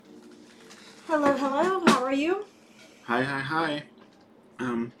Hello, hello. How are you? Hi.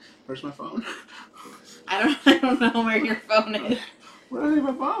 Where's my phone? I don't know where your phone is. Where is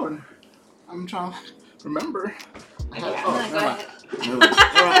my phone? I'm trying to remember. Okay, go ahead.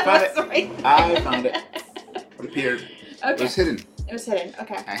 I found it. It appeared. Okay. It was hidden. It was hidden.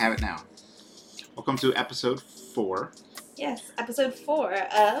 Okay. I have it now. Welcome to episode 4. Yes, episode 4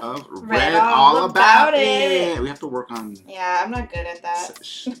 of Read All About It. We have to work on. Yeah, I'm not good at that.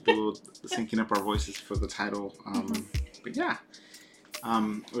 Syncing up our voices for the title. But yeah,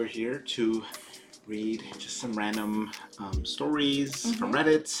 we're here to read just some random stories from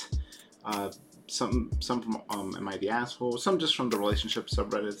Reddit. Some from Am I the Asshole? Some just from the relationship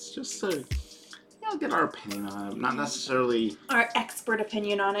subreddits, just to get our opinion on it. Not necessarily our expert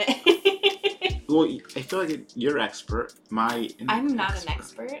opinion on it. Well, I feel like you're expert. I'm not an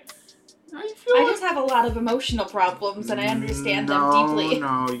expert. I just have a lot of emotional problems, and I understand them deeply.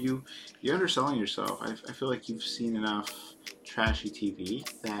 No, you're underselling yourself. I feel like you've seen enough trashy TV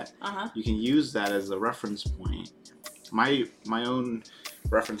that you can use that as a reference point. My own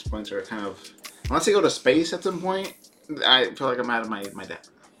reference points are kind of, unless I go to space at some point, I feel like I'm out of my depth.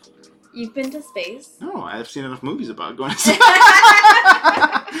 You've been to space? No, I've seen enough movies about going to space.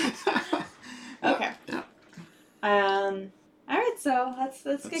 Okay. Yeah. All right, so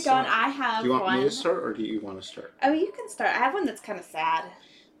let's get going. I have one. Do you want me to start, or do you want to start? Oh, you can start. I have one that's kind of sad.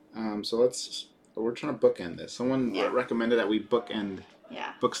 So we're trying to bookend this. Someone recommended that we bookend.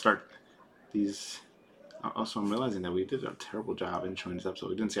 Yeah. Bookstart these. Also, I'm realizing that we did a terrible job introing this episode.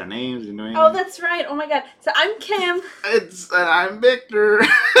 We didn't say our names, didn't do anything. Oh, that's right. Oh my god. So I'm Kim. And I'm Victor.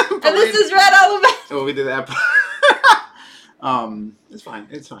 And this is Read All About It. Oh, we did that. It's fine.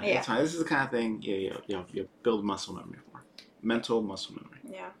 It's fine. Yeah. It's fine. This is the kind of thing you build muscle memory for. Mental muscle memory.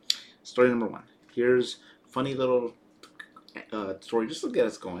 Yeah. Story number 1. Here's a funny little story just to get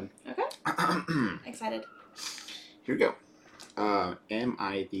us going. Okay. Excited. Here we go. Am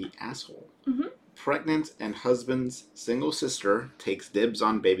I the asshole? Mm-hmm. Pregnant and husband's single sister takes dibs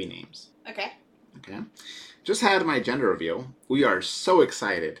on baby names. Okay. Just had my gender reveal. We are so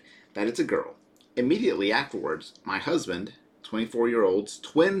excited that it's a girl. Immediately afterwards, my husband, 24-year-old's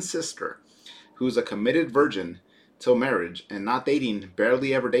twin sister, who's a committed virgin till marriage and not dating,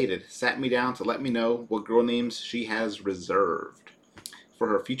 barely ever dated, sat me down to let me know what girl names she has reserved for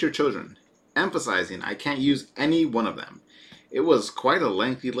her future children, emphasizing I can't use any one of them. It was quite a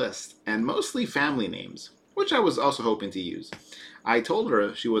lengthy list, and mostly family names, which I was also hoping to use. I told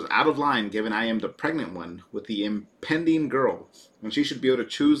her she was out of line given I am the pregnant one with the impending girl, and she should be able to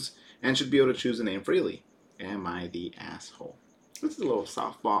choose a name freely. Am I the asshole? This is a little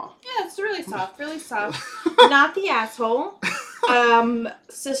softball. Yeah, it's really soft. Really soft. Not the asshole.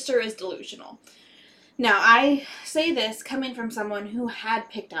 Sister is delusional. Now, I say this coming from someone who had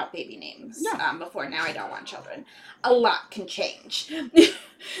picked out baby names before. Now I don't want children. A lot can change.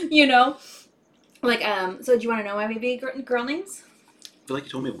 You know? Like, so do you want to know my baby girl names? I feel like you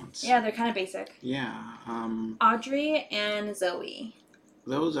told me once. Yeah, they're kind of basic. Yeah. Audrey and Zoe.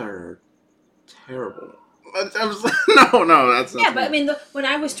 Those are terrible. I was like, no, that's not. Yeah, but I mean, when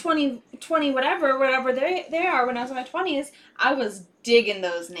I was 20 whatever they are, when I was in my 20s, I was digging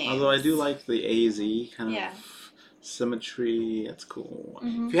those names. Although I do like the AZ kind of symmetry. That's cool.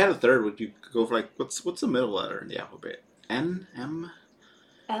 Mm-hmm. If you had a third, would you go for like what's the middle letter in the alphabet? N, M,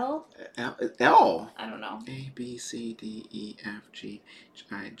 L. L. I don't know. A, B, C, D, E, F, G, H,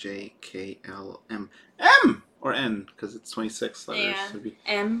 I, J, K, L, M, M or N because it's 26 letters. Yeah. So it'd be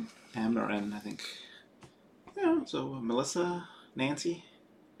M or N, I think. Yeah. So Melissa, Nancy,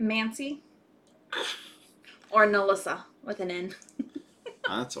 Mancy, or Nalissa with an N.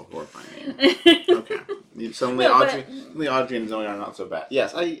 Oh, that's a horrifying name. Okay. Suddenly Audrey and Zoe are not so bad.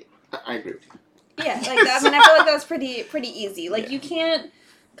 Yes, I agree with you. Yeah, like that. I mean, I feel like that's pretty easy. Like you can't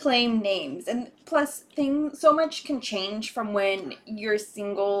claim names, and plus so much can change from when you're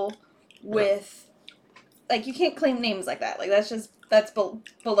single with. Like you can't claim names like that. Like that's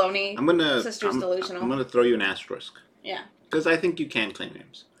baloney. Sister's delusional. I'm gonna throw you an asterisk. Yeah. Because I think you can claim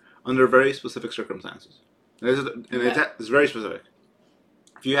names under very specific circumstances. It's very specific.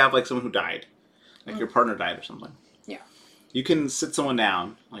 If you have like someone who died, like your partner died or something. Yeah. You can sit someone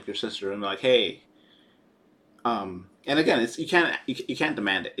down, like your sister, and be like, "Hey." And again, you can't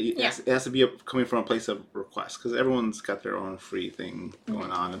demand it. It has to be coming from a place of request because everyone's got their own free thing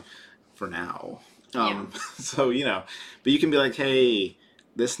going on for now. So but you can be like, "Hey,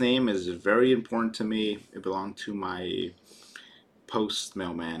 this name is very important to me. It belonged to my post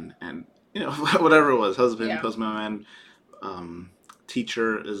mailman, and whatever it was, husband, post mailman,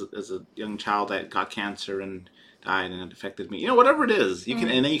 teacher is a young child that got cancer and died and it affected me. Whatever it is, you can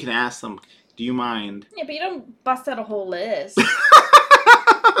and then you can ask them, Do you mind? Yeah, but you don't bust out a whole list.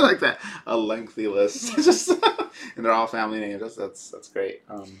 I like that. A lengthy list. Just and they're all family names. That's great.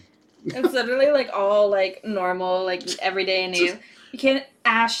 It's literally like all like normal, like everyday names. You can't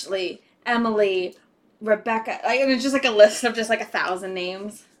Ashley, Emily, Rebecca. Like, and it's just like a list of just like 1,000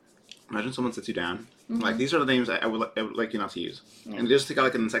 names. Imagine someone sits you down. Like, these are the names I would like you not to use. Yeah. And just take out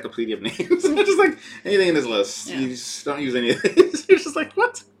like an encyclopedia of names. Just like anything in this list. Yeah. You just don't use any of these. You're just like,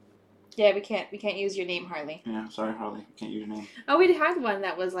 what? Yeah, we can't use your name, Harley. Yeah, sorry, Harley. Can't use your name. Oh, we had one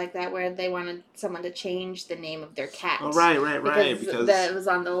that was like that where they wanted someone to change the name of their cat. Oh, right. Because that was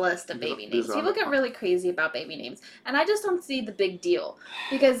on the list of baby names. People get really crazy about baby names. And I just don't see the big deal.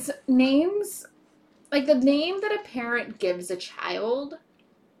 Because names, like the name that a parent gives a child,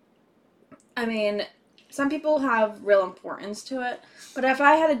 I mean, some people have real importance to it. But if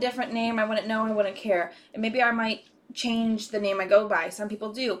I had a different name, I wouldn't know, I wouldn't care. And maybe I might change the name I go by. Some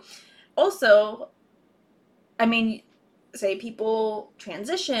people do. Also, I mean, say people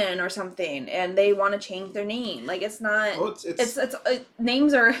transition or something and they want to change their name. Like, it's not... Oh,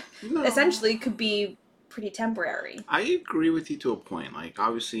 names are... No. Essentially could be pretty temporary. I agree with you to a point. Like,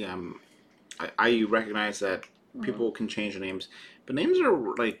 obviously, I recognize that people can change their names. But names are,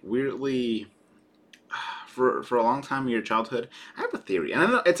 like, weirdly... For a long time in your childhood, I have a theory. And I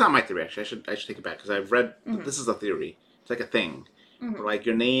know, it's not my theory, actually. I should take it back. Because I've read... This is a theory. It's like a thing. Like,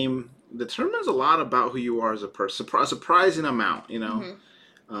 your name determines a lot about who you are as a person. A surprising amount, you know?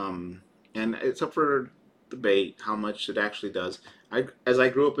 And it's up for debate how much it actually does. As I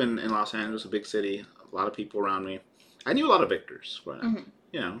grew up in Los Angeles, a big city, a lot of people around me, I knew a lot of Victors. But,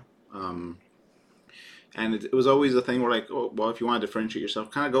 you know, and it was always a thing where, like, oh, well, if you want to differentiate yourself,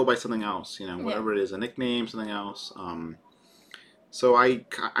 kind of go by something else, you know, whatever it is, a nickname, something else. So I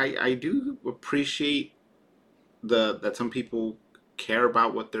do appreciate that some people care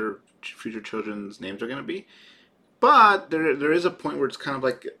about what their future children's names are going to be, but there is a point where it's kind of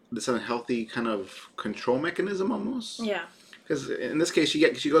like this unhealthy kind of control mechanism almost. Yeah. Because in this case,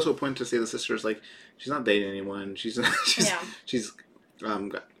 she goes to a point to say the sister's like she's not dating anyone. She throws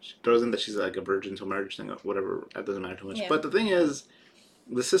in that she's like a virgin till marriage thing, or whatever. That doesn't matter too much. Yeah. But the thing is,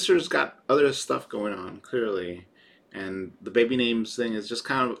 the sister's got other stuff going on clearly, and the baby names thing is just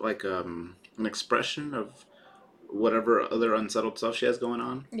kind of like an expression of whatever other unsettled stuff she has going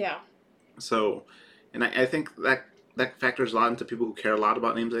on. Yeah. So, and I think that factors a lot into people who care a lot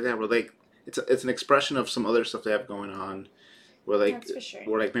about names like that, where it's an expression of some other stuff they have going on, where that's for sure.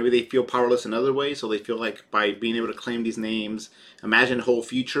 Where maybe they feel powerless in other ways, so they feel like by being able to claim these names, imagine whole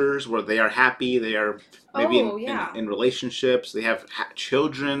futures where they are happy, they are maybe in relationships, they have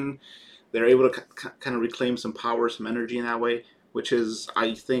children, they're able to kind of reclaim some power, some energy in that way. Which is,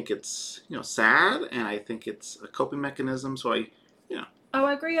 I think it's, sad, and I think it's a coping mechanism, so Oh,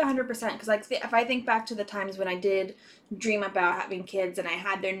 I agree 100%, because, like, if I think back to the times when I did dream about having kids and I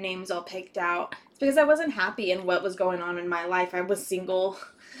had their names all picked out, it's because I wasn't happy in what was going on in my life. I was single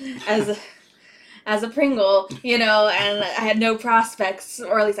as a Pringle, and I had no prospects,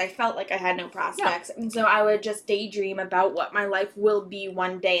 or at least I felt like I had no prospects, and so I would just daydream about what my life will be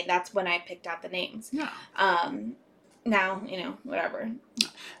one day, and that's when I picked out the names. Yeah. Now, whatever.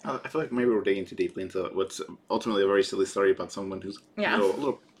 I feel like maybe we're digging too deeply into what's ultimately a very silly story about someone who's a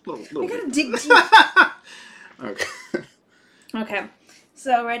little we gotta dig deep. Okay. Okay.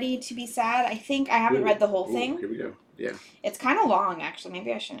 So, ready to be sad? I think I haven't read the whole thing. Here we go. Yeah. It's kind of long, actually.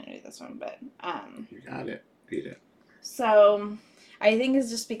 Maybe I shouldn't do this one, but... You got it. Read it. So, I think it's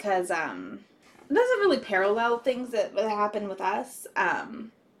just because, it doesn't really parallel things that happen with us.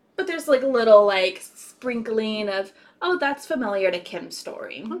 But there's, like, a little, like, sprinkling of... Oh, that's familiar to Kim's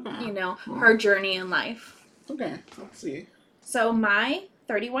story. Okay. Her journey in life. Okay, let's see. So my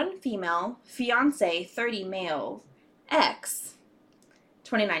 31 female, fiance, 30 male, ex,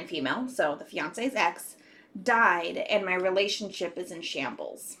 29 female, so the fiance's ex, died, and my relationship is in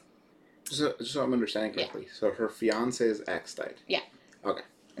shambles. So I'm understanding correctly. Yeah. So her fiance's ex died? Yeah. Okay.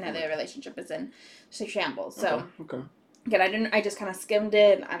 And the relationship is in shambles. So. Okay. Again, I just kind of skimmed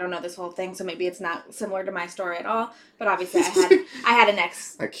it. I don't know this whole thing, so maybe it's not similar to my story at all. But obviously, I had an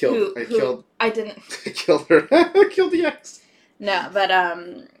ex. I killed her. I killed the ex. No, but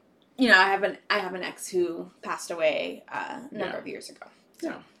I have an ex who passed away a number of years ago.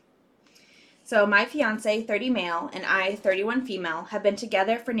 So my fiance, 30 male, and I, 31 female, have been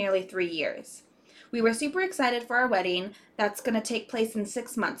together for nearly 3 years. We were super excited for our wedding. That's going to take place in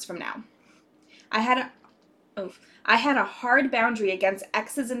 6 months from now. I had a hard boundary against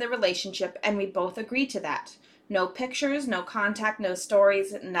exes in the relationship, and we both agreed to that. No pictures, no contact, no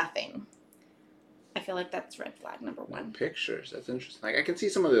stories, nothing. I feel like that's red flag number one. Pictures. That's interesting. Like, I can see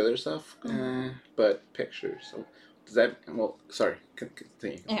some of the other stuff, but pictures. So does that? Well, sorry.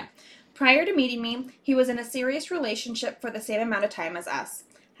 Continue. Yeah. Prior to meeting me, he was in a serious relationship for the same amount of time as us.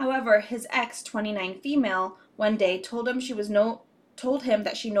 However, his ex, 29 female, one day told him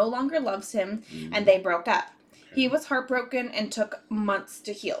that she no longer loves him, and they broke up. Okay. He was heartbroken and took months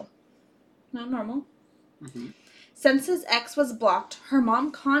to heal. Not normal. Mm-hmm. Since his ex was blocked, her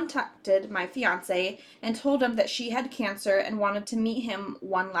mom contacted my fiancé and told him that she had cancer and wanted to meet him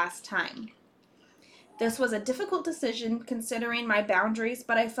one last time. This was a difficult decision considering my boundaries,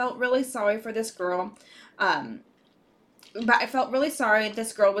 but I felt really sorry for this girl.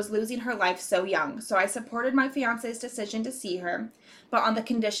 This girl was losing her life so young, so I supported my fiancé's decision to see her, but on the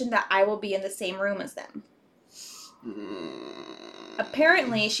condition that I will be in the same room as them.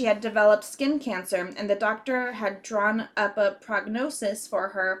 Apparently, she had developed skin cancer, and the doctor had drawn up a prognosis for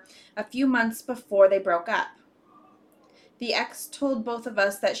her a few months before they broke up. The ex told both of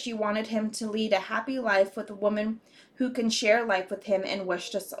us that she wanted him to lead a happy life with a woman who can share life with him and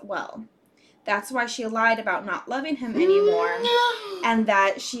wished us well. That's why she lied about not loving him anymore, and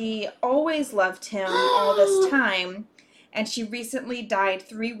that she always loved him all this time, and she recently died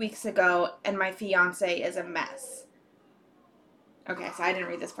 3 weeks ago, and my fiancé is a mess. Okay, so I didn't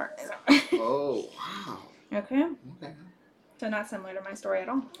read this part. So. Oh, wow. Okay. So not similar to my story at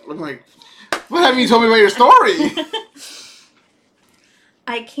all. I'm like, what have you told me about your story?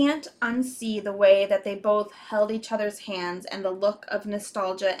 I can't unsee the way that they both held each other's hands and the look of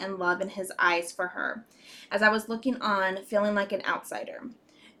nostalgia and love in his eyes for her, as I was looking on, feeling like an outsider.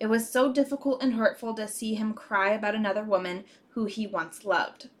 It was so difficult and hurtful to see him cry about another woman who he once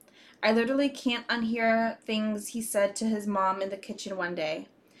loved. I literally can't unhear things he said to his mom in the kitchen one day.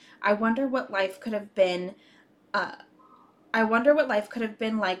 I wonder what life could have been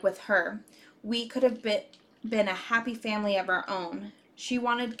like with her. We could have been a happy family of our own. She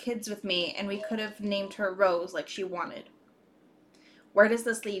wanted kids with me, and we could have named her Rose like she wanted. Where does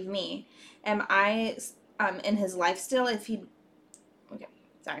this leave me? Am I in his life still if he... Okay,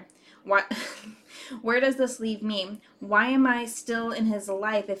 sorry. What? Where does this leave me? Why am I still in his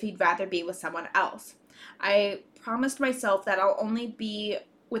life if he'd rather be with someone else? I promised myself that I'll only be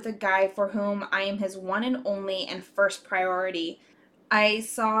with a guy for whom I am his one and only and first priority. I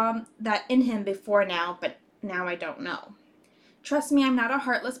saw that in him before now, but now I don't know. Trust me, I'm not a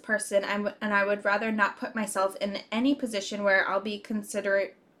heartless person, and I would rather not put myself in any position where I'll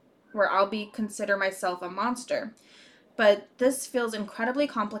consider myself a monster. But this feels incredibly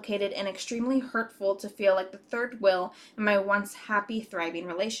complicated and extremely hurtful to feel like the third wheel in my once happy, thriving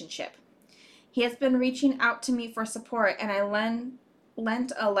relationship. He has been reaching out to me for support, and I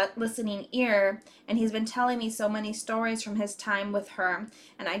lent a listening ear, and he's been telling me so many stories from his time with her,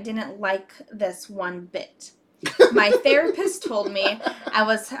 and I didn't like this one bit. My therapist told me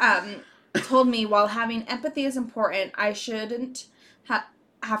while having empathy is important, I shouldn't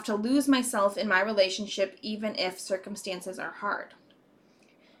have to lose myself in my relationship even if circumstances are hard.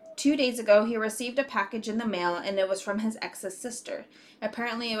 2 days ago, he received a package in the mail, and it was from his ex's sister.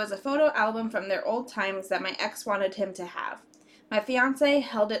 Apparently, it was a photo album from their old times that my ex wanted him to have. My fiancé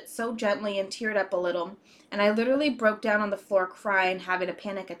held it so gently and teared up a little, and I literally broke down on the floor crying, having a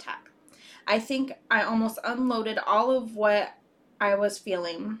panic attack. I think I almost unloaded all of what I was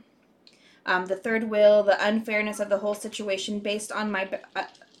feeling. The third wheel, the unfairness of the whole situation based on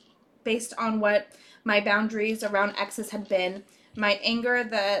what my boundaries around exes had been, my anger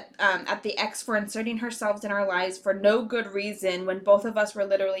at the ex for inserting herself in our lives for no good reason when both of us were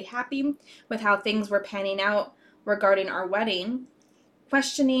literally happy with how things were panning out regarding our wedding,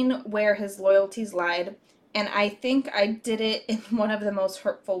 questioning where his loyalties lied, and I think I did it in one of the most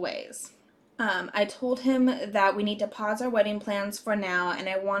hurtful ways. I told him that we need to pause our wedding plans for now, and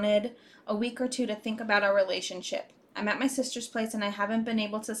I wanted a week or two to think about our relationship. I'm at my sister's place, and I haven't been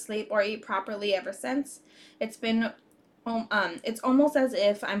able to sleep or eat properly ever since. It's almost as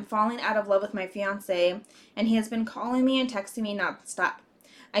if I'm falling out of love with my fiancé, and he has been calling me and texting me nonstop.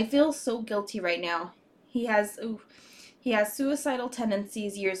 I feel so guilty right now. He has suicidal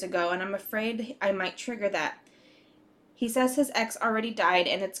tendencies years ago, and I'm afraid I might trigger that. He says his ex already died,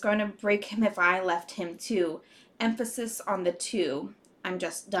 and it's going to break him if I left him too. Emphasis on the two. I'm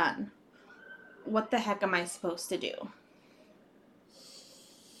just done. What the heck am I supposed to do?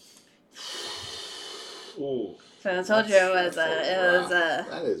 Ooh, so I told you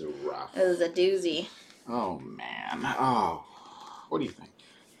that is rough. It was a doozy. Oh man. Oh, what do you think?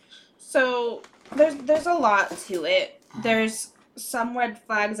 So there's a lot to it. There's some red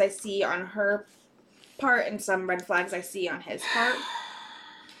flags I see on her part and some red flags I see on his part.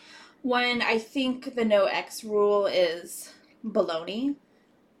 One, I think the no ex rule is baloney.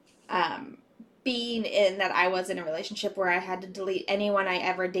 Being in that I was in a relationship where I had to delete anyone I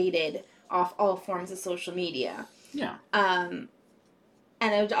ever dated off all forms of social media. Yeah. And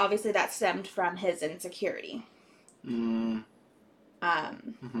obviously that stemmed from his insecurity. So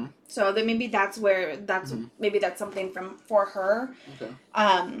then maybe that's where maybe that's something for her. Okay.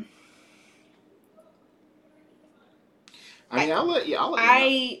 I mean, I'll let you know.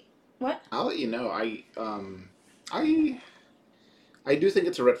 What? I'll let you know. I do think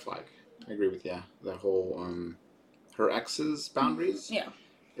it's a red flag. I agree with you. The whole her ex's boundaries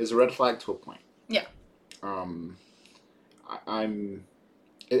is a red flag to a point. Yeah. I'm.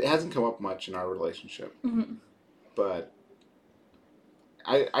 It hasn't come up much in our relationship, but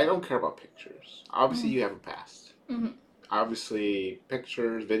I don't care about pictures. Obviously, you have a past. Obviously,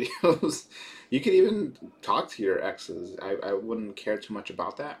 pictures, videos. You could even talk to your exes. I wouldn't care too much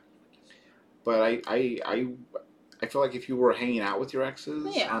about that. But I feel like if you were hanging out with your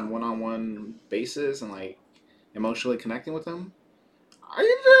exes on one-on-one basis and like emotionally connecting with them, I'd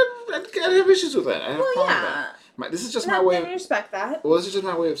have issues with that. I have problems with that. This is just my way. I respect that. Well, this is just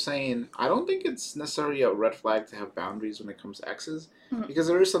my way of saying I don't think it's necessarily a red flag to have boundaries when it comes to exes, because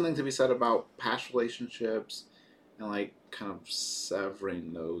there is something to be said about past relationships and like kind of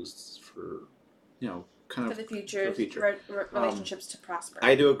severing those for, kind of for the future, relationships to prosper.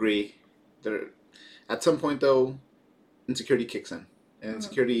 I do agree. There, at some point though, insecurity kicks in, and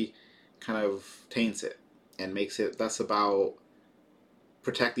insecurity kind of taints it and makes it less about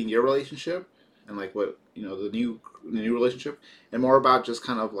protecting your relationship and like what the new relationship, and more about just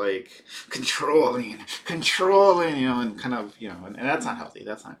kind of like controlling, and kind of and that's not healthy.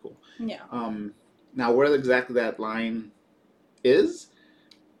 That's not cool. Yeah. Now where exactly that line is,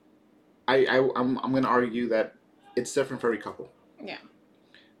 I'm going to argue that it's different for every couple. Yeah.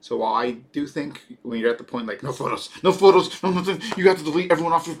 So while I do think when you're at the point like no photos, no nothing, you have to delete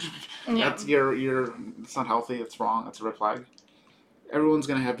everyone off. That's it's not healthy. It's wrong. It's a red flag. Everyone's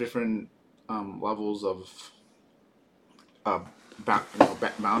gonna have different levels of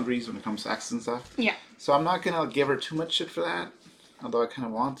boundaries when it comes to exes and stuff. Yeah. So I'm not gonna give her too much shit for that, although I kind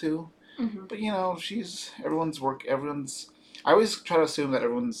of want to. But everyone's. I always try to assume that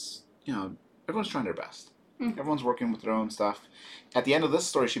everyone's trying their best. Everyone's working with their own stuff. At the end of this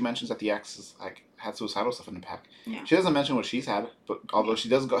story, she mentions that the ex is like had suicidal stuff in the pack. Yeah. She doesn't mention what she's had, but although she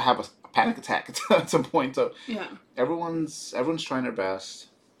does have a panic attack at some point. So everyone's trying their best.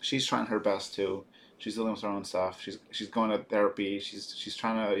 She's trying her best too. She's dealing with her own stuff. She's going to therapy. She's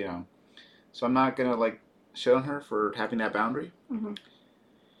trying to So I'm not gonna like shit on her for having that boundary.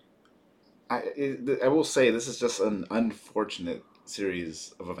 I will say this is just an unfortunate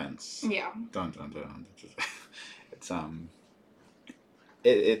series of events. Yeah. Dun dun dun.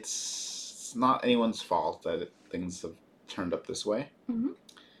 It's not anyone's fault that things have turned up this way.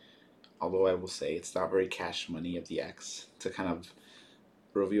 Although I will say it's not very cash money of the ex to kind of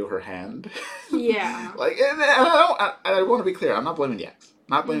reveal her hand. Yeah. I want to be clear. I'm not blaming the ex.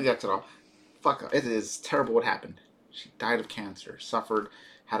 Not blaming the ex at all. Fuck. It is terrible what happened. She died of cancer. Suffered.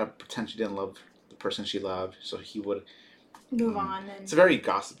 Had to pretend she didn't love the person she loved, so he would move on. It's a very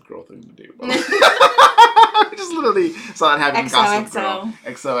Gossip Girl thing to do. I just literally saw it happening. Gossip Girl.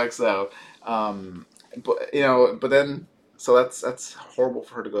 XOXO. But then, so that's horrible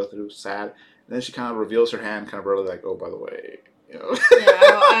for her to go through. Sad. And then she kind of reveals her hand, kind of really like, oh, by the way, Yeah,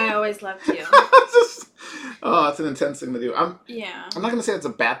 I always loved you. It's an intense thing to do. I'm not gonna say it's a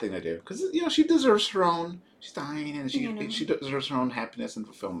bad thing to do because she deserves her own. She's dying, and she deserves her own happiness and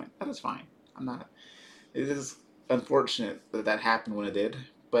fulfillment. That is fine. I'm not. It is unfortunate that happened when it did,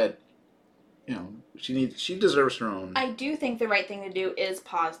 but she deserves her own. I do think the right thing to do is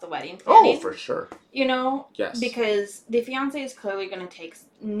pause the wedding planning. Oh, for sure. Yes. Because the fiance is clearly going to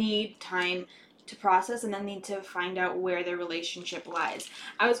need time to process and then need to find out where their relationship lies.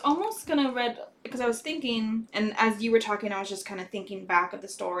 I was almost going to read, because I was thinking, and as you were talking, I was just kind of thinking back of the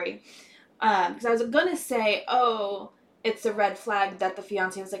story. Because I was going to say, it's a red flag that the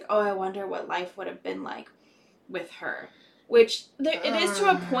fiance was like, I wonder what life would have been like with her. Which, it is to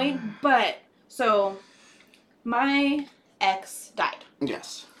a point, but, so, my ex died.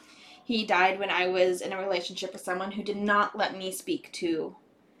 Yes. He died when I was in a relationship with someone who did not let me speak to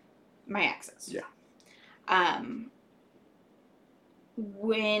my exes. Yeah.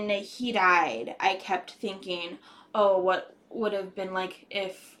 When he died, I kept thinking, what would have been like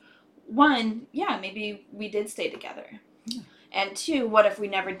if, one, maybe we did stay together. Yeah. And two, what if we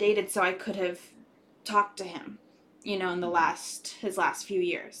never dated so I could have talked to him, in his last few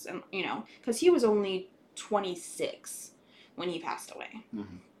years. And, because he was only 26 when he passed away.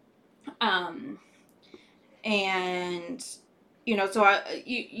 And so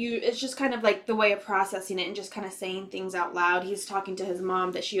it's just kind of like the way of processing it and just kind of saying things out loud. He's talking to his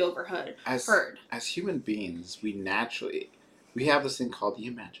mom that she overheard. As human beings, we have this thing called the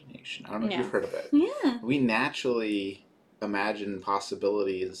imagination. I don't know if you've heard of it. Yeah. We naturally imagine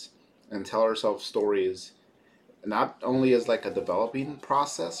possibilities and tell ourselves stories, not only as like a developing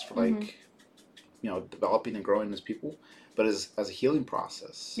process for like, developing and growing as people, but as a healing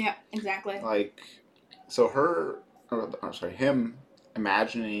process. Yeah, exactly. Like, so him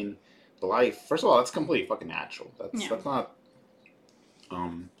imagining the life. First of all, that's completely fucking natural. That's not.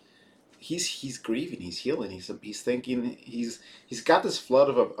 He's grieving. He's healing. He's thinking. He's got this flood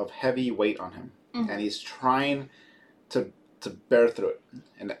of heavy weight on him, and he's trying to bear through it.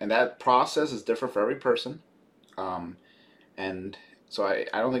 And that process is different for every person. And so I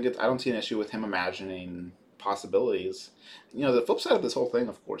don't see an issue with him imagining possibilities. The flip side of this whole thing,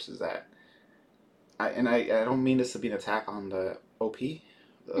 of course, is that I don't mean this to be an attack on the OP,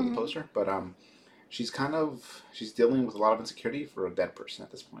 the poster, but she's dealing with a lot of insecurity for a dead person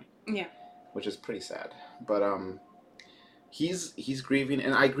at this point. Yeah. Which is pretty sad. But he's grieving,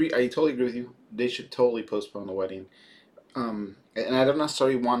 and I totally agree with you. They should totally postpone the wedding. And I don't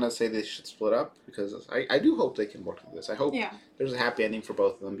necessarily want to say they should split up, because I do hope they can work through this. I hope there's a happy ending for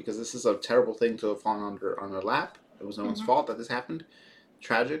both of them, because this is a terrible thing to have fallen on their lap. It was no one's fault that this happened.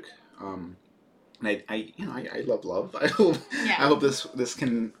 Tragic. And I love. I hope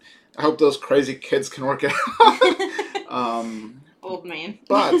I hope those crazy kids can work it out. Old man.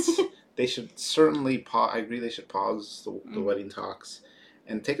 But they should certainly I agree they should pause the wedding talks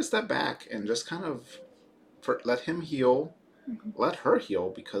and take a step back and just kind of let him heal, let her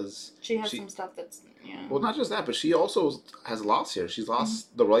heal, because she has some stuff that's well, not just that, but she also has lost here. She's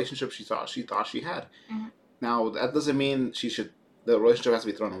lost the relationship she thought she had. Now that doesn't mean the relationship has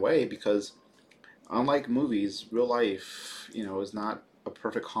to be thrown away, because unlike movies, real life, is not a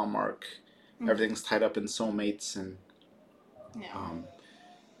perfect hallmark. Everything's tied up in soulmates, and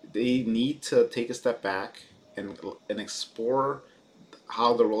they need to take a step back and explore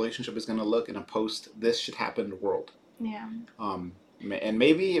how the relationship is going to look in a post this should happen in the world. Yeah. And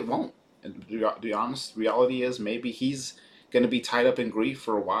maybe it won't. And the honest reality is maybe he's going to be tied up in grief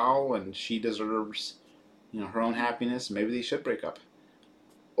for a while, and she deserves, her own happiness. Maybe they should break up.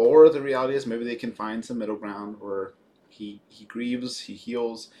 Or the reality is maybe they can find some middle ground where he grieves, he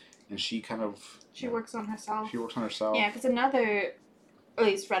heals, and she kind of... She works on herself. Yeah, because another, at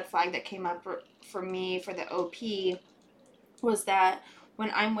least red flag that came up for me for the OP was that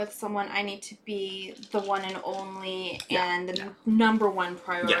when I'm with someone, I need to be the one and only and the number one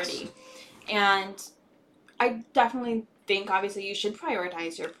priority. Yes. And I definitely think, obviously, you should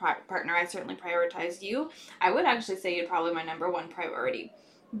prioritize your partner. I certainly prioritize you. I would actually say you're probably my number one priority.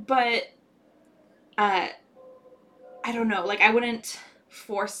 But, I don't know. Like, I wouldn't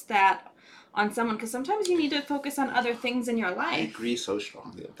force that on someone, because sometimes you need to focus on other things in your life. I agree so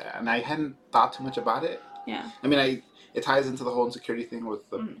strongly with that. And I hadn't thought too much about it. Yeah. I mean, it ties into the whole insecurity thing with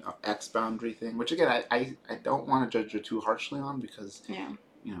the X boundary thing, which, again, I don't want to judge her too harshly on, because... Yeah.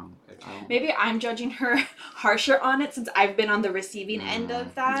 Maybe I'm judging her harsher on it since I've been on the receiving end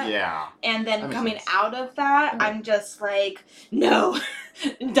of that. Yeah. And then coming out of that, I'm just like, no,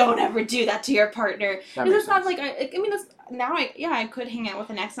 don't ever do that to your partner. Because it's not like, I could hang out with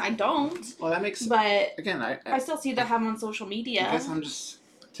an ex, and I don't. Well, that makes sense. But again, I still see them have them on social media. I guess I'm just,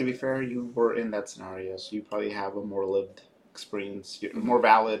 to be fair, you were in that scenario, so you probably have a more lived experience, a more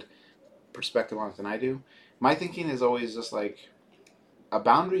valid perspective on it than I do. My thinking is always just like, a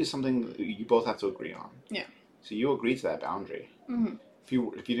boundary is something you both have to agree on. Yeah. So you agree to that boundary. Mm-hmm.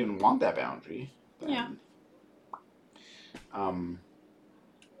 If you didn't want that boundary, then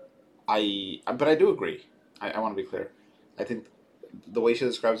but I do agree. I want to be clear. I think the way she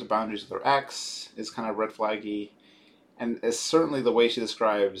describes the boundaries with her ex is kind of red flaggy, and it's certainly the way she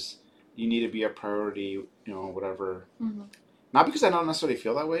describes you need to be a priority, whatever. Mm-hmm. Not because I don't necessarily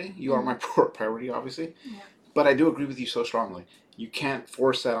feel that way. You are my priority, obviously. Yeah. But I do agree with you so strongly. You can't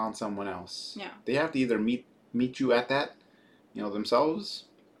force that on someone else. Yeah. They have to either meet you at that, themselves,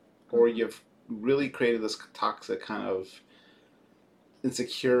 or you've really created this toxic kind of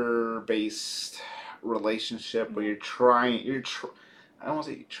insecure-based relationship where I don't want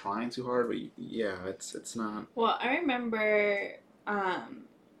to say you're trying too hard, but it's not. Well, I remember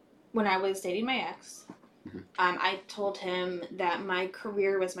when I was dating my ex. I told him that my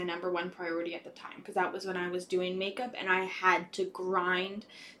career was my number one priority at the time, because that was when I was doing makeup and I had to grind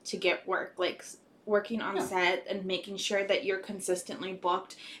to get work, like working on set and making sure that you're consistently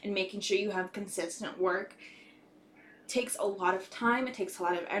booked and making sure you have consistent work takes a lot of time. It takes a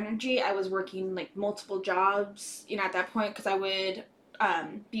lot of energy. I was working like multiple jobs, you know, at that point, because I would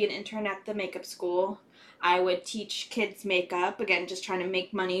be an intern at the makeup school. I would teach kids makeup, again, just trying to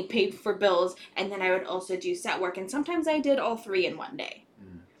make money, pay for bills, and then I would also do set work. And sometimes I did all three in one day.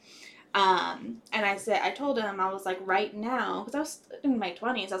 And I told him, I was like, right now, because I was in my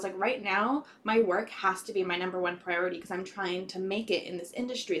 20s, I was like, right now, my work has to be my number one priority because I'm trying to make it in this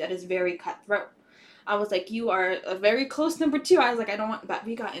industry that is very cutthroat. I was like, you are a very close number two. I was like, I don't want, but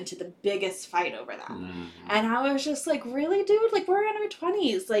we got into the biggest fight over that. And I was just like, really, dude? Like, we're in our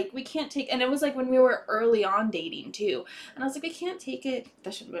 20s. Like, we can't take, and it was like when we were early on dating, too. And I was like, we can't take it.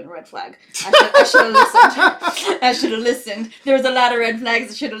 That should have been a red flag. I should have listened. I should have listened. There was a lot of red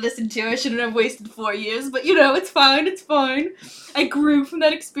flags I should have listened to. I shouldn't have wasted 4 years. But, you know, it's fine. It's fine. I grew from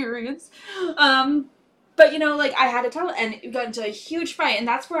that experience. But, you know, like, I had to tell it, and it got into a huge fight, and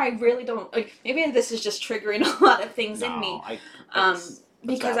that's where I really don't, like, maybe this is just triggering a lot of things in me,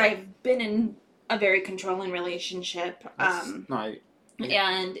 because I've been in a very controlling relationship, and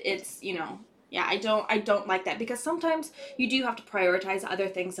it's, you know, yeah, I don't like that, because sometimes you do have to prioritize other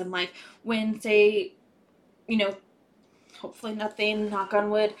things in life when, say, you know, hopefully nothing, knock on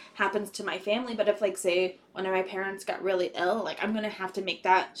wood, happens to my family, but if, like, say, one of my parents got really ill, like, I'm gonna have to make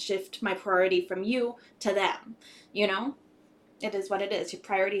that shift my priority from you to them, you know? It is what it is. Your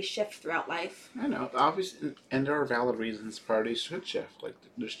priorities shift throughout life. I know, obviously, and there are valid reasons priorities should shift. Like,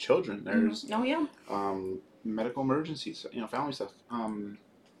 there's children, there's medical emergencies, you know, family stuff. I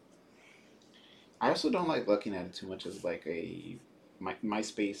also don't like looking at it too much as, like, a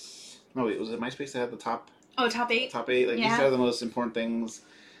MySpace. No, wait, was it MySpace that had the top? Oh, top 8? Top 8. Like, these are the most important things.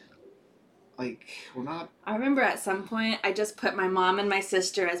 Like, we're not... I remember at some point, I just put my mom and my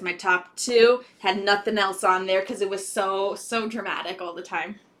sister as my top 2. Had nothing else on there because it was so dramatic all the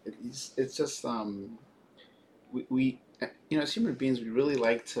time. It's just, we, you know, as human beings, we really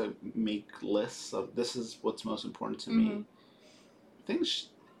like to make lists of this is what's most important to me. Things,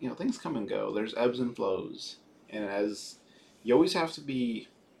 you know, things come and go. There's ebbs and flows. And as you always have to be,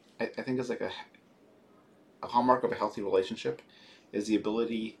 I think it's like a hallmark of a healthy relationship is the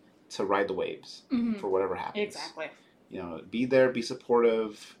ability to ride the waves for whatever happens. Exactly. You know, be there, be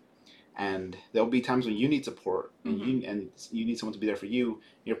supportive, and there'll be times when you need support and you need someone to be there for you.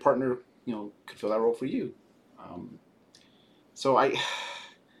 Your partner, you know, could fill that role for you. So I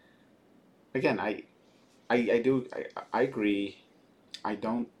agree. I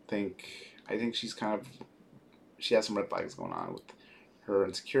think she has some red flags going on with her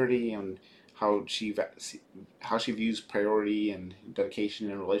insecurity and how she views priority and dedication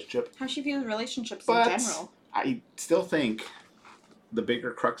in a relationship. How she views relationships in general. I still think the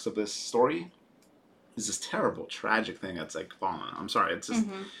bigger crux of this story is this terrible, tragic thing that's like fallen on. I'm sorry, it's just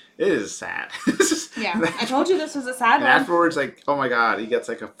it is sad. Yeah, I told you this was a sad one. And afterwards, like, oh my god, he gets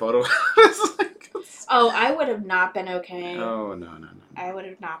like a photo. Oh, I would have not been okay. Oh no. I would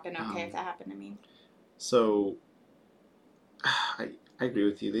have not been okay if that happened to me. So, I agree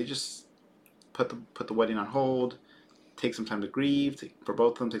with you. They just put the wedding on hold, take some time to grieve, for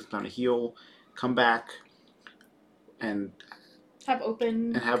both of them, take some time to heal, come back, and have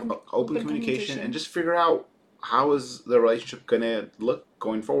open communication, and just figure out how is the relationship gonna look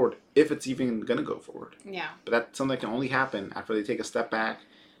going forward, if it's even gonna go forward. Yeah. But that's something that can only happen after they take a step back,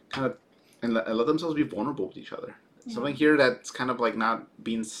 kind of, and let themselves be vulnerable with each other. Yeah. Something here that's kind of like not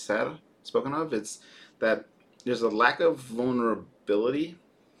being spoken of. It's that there's a lack of vulnerability.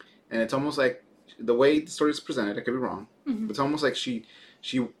 And it's almost like the way the story is presented, I could be wrong, but it's almost like she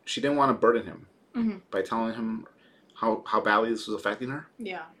didn't want to burden him by telling him how badly this was affecting her.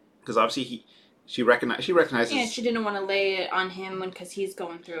 Yeah. Because obviously she recognizes. Yeah, she didn't want to lay it on him because he's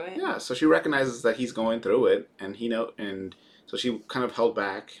going through it. Yeah, so she recognizes that he's going through it, and and so she kind of held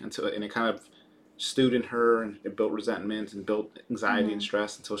back and it kind of stewed in her, and it built resentment and built anxiety and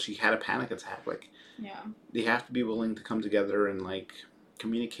stress until she had a panic attack. Like, yeah, they have to be willing to come together and like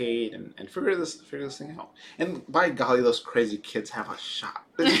communicate and figure this thing out. And by golly, those crazy kids have a shot.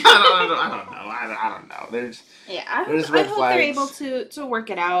 I don't know. There's red I hope flags. they're able to work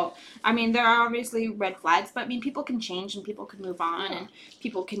it out. I mean, there are obviously red flags, but I mean, people can change and people can move on and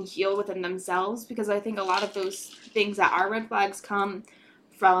people can heal within themselves, because I think a lot of those things that are red flags come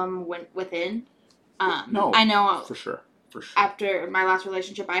from within. No, I know for sure. After my last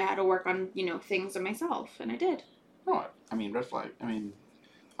relationship, I had to work on things in myself, and I did. No, I mean, red flag. I mean,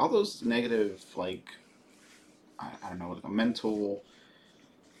 all those negative, like, I don't know what to call mental,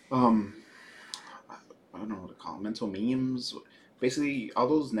 I don't know what to call them, mental memes. Basically, all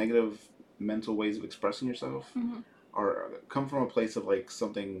those negative mental ways of expressing yourself come from a place of like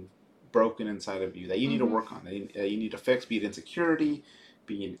something broken inside of you that you need to work on, that you need to fix, be it insecurity,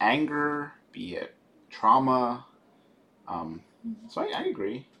 be it anger, be it trauma. So I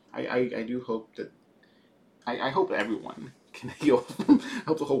agree. I do hope that, I hope everyone can heal. I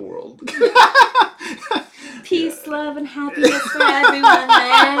hope the whole world. Peace, love, and happiness for everyone,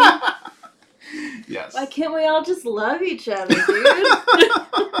 man. Yes. Why can't we all just love each other, dude?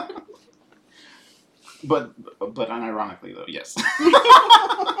 But unironically, though, yes.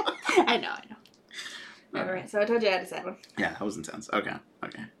 I know. Alright, so I told you I had a sad one. Yeah, that was intense. Okay.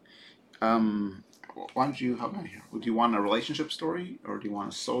 Why don't you help me here? Do you want a relationship story or do you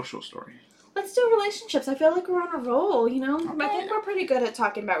want a social story? Let's do relationships. I feel like we're on a roll, you know? Okay. I think we're pretty good at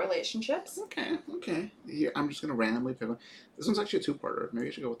talking about relationships. Okay. Here, I'm just going to randomly pick one. This one's actually a two-parter. Maybe I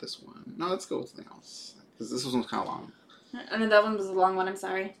should go with this one. No, let's go with something else. Because this one's kind of long. I know that one was a long one. I'm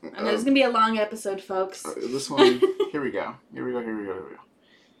sorry. I know it's going to be a long episode, folks. This one, here we go.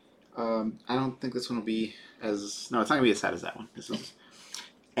 I don't think this one will be as... No, it's not going to be as sad as that one. This is...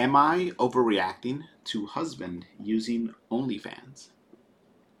 Am I overreacting to husband using OnlyFans?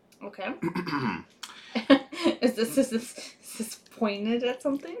 Okay. Is this pointed at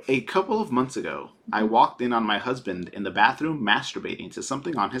something? A couple of months ago, I walked in on my husband in the bathroom masturbating to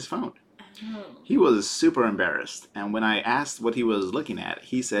something on his phone. Oh. He was super embarrassed, and when I asked what he was looking at,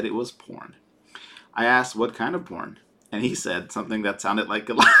 he said it was porn. I asked what kind of porn, and he said something that sounded like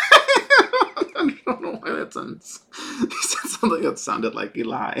a lie. I don't know why that sounds... He said something that sounded like a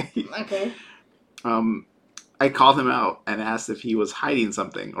lie. Okay. I called him out and asked if he was hiding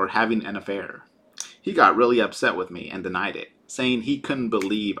something or having an affair. He got really upset with me and denied it, saying he couldn't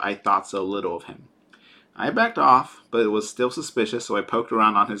believe I thought so little of him. I backed off, but it was still suspicious, so I poked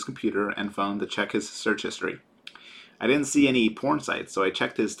around on his computer and phone to check his search history. I didn't see any porn sites, so I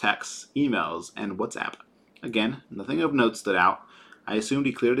checked his texts, emails, and WhatsApp. Again, nothing of note stood out. I assumed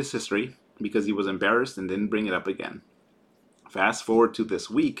he cleared his history because he was embarrassed and didn't bring it up again. Fast forward to this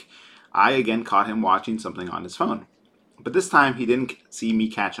week, I again caught him watching something on his phone. But this time, he didn't see me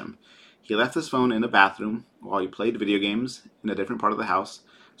catch him. He left his phone in the bathroom while he played video games in a different part of the house,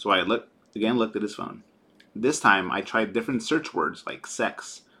 so I looked at his phone. This time, I tried different search words like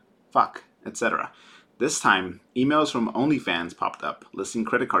sex, fuck, etc. This time, emails from OnlyFans popped up, listing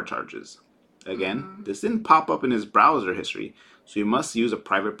credit card charges. Again, this didn't pop up in his browser history, so he must use a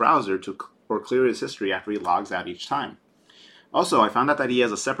private browser or clear his history after he logs out each time. Also, I found out that he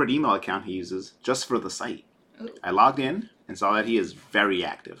has a separate email account he uses just for the site. Ooh. I logged in and saw that he is very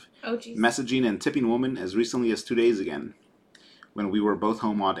active. Oh, geez. Messaging and tipping women as recently as 2 days again, when we were both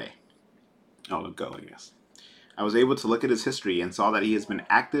home all day. I guess. I was able to look at his history and saw that he has been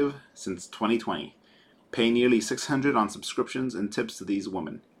active since 2020, paying nearly $600 on subscriptions and tips to these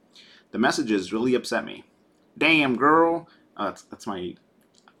women. The messages really upset me. Damn, girl. That's gonna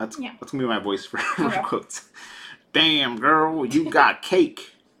be my voice for quotes. Damn, girl, you got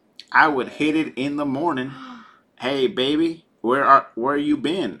cake. I would hit it in the morning. Hey, baby, where you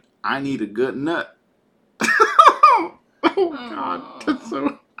been? I need a good nut. Oh God, that's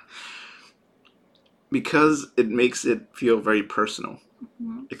so. Because it makes it feel very personal.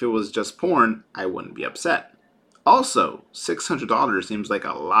 Mm-hmm. If it was just porn, I wouldn't be upset. Also, $600 seems like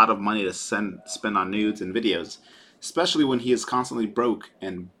a lot of money to spend on nudes and videos, especially when he is constantly broke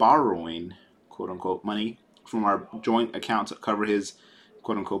and borrowing, quote-unquote, money from our joint account to cover his,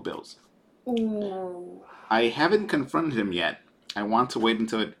 quote-unquote, bills. Ooh. I haven't confronted him yet. I want to wait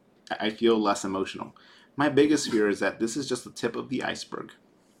until I feel less emotional. My biggest fear is that this is just the tip of the iceberg.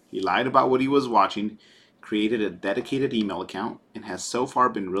 He lied about what he was watching, created a dedicated email account, and has so far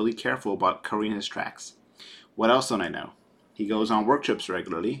been really careful about covering his tracks. What else don't I know? He goes on work trips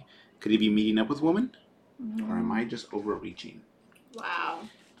regularly. Could he be meeting up with women? Or am I just overreaching? Wow.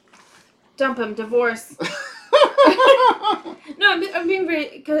 Dump him. Divorce. No, I'm being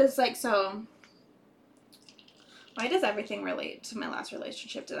very... Because, so... Why does everything relate to my last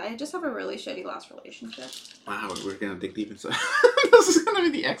relationship? Did I just have a really shitty last relationship? Wow, we're going to dig deep into... This is going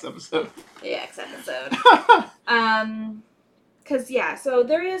to be the X episode. The X episode. Because, so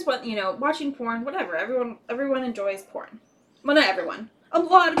there is watching porn, whatever. Everyone enjoys porn. Well, not everyone. A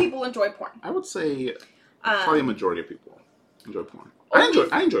lot of people enjoy porn. I would say probably a majority of people enjoy porn.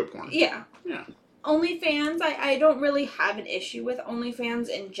 I enjoy porn. Yeah. Yeah. OnlyFans, I don't really have an issue with OnlyFans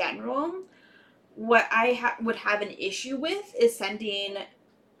in general. What I would have an issue with is sending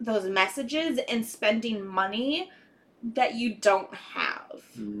those messages and spending money that you don't have.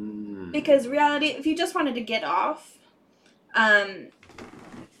 Because reality, if you just wanted to get off, Pornhub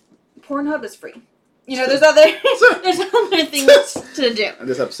is free. There's other things to do.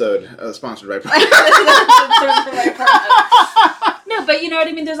 This episode sponsored by Pornhub. No, but you know what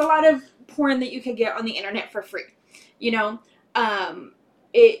I mean? There's a lot of porn that you could get on the internet for free. You know?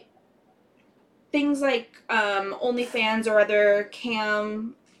 Things like OnlyFans or other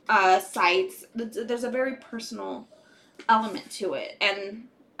cam sites, there's a very personal element to it. And,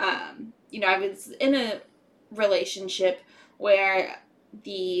 I was in a relationship where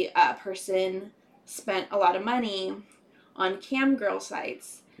the person spent a lot of money on cam girl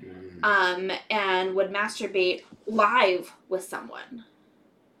sites and would masturbate live with someone.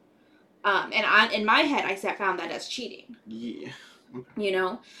 And in my head, I found that as cheating. Yeah. Okay.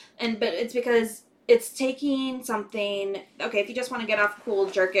 But it's because it's taking something, okay, if you just want to get off cool,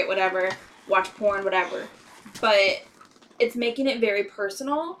 jerk it, whatever, watch porn, whatever, but it's making it very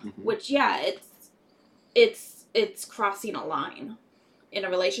personal, which, yeah, it's crossing a line in a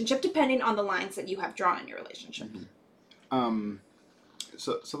relationship, depending on the lines that you have drawn in your relationship.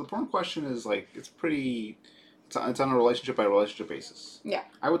 So the porn question is, like, it's on a relationship by relationship basis. Yeah.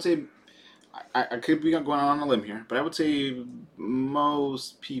 I would say, I could be going on a limb here, but I would say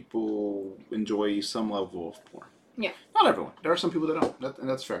most people enjoy some level of porn. Yeah. Not everyone. There are some people that don't, and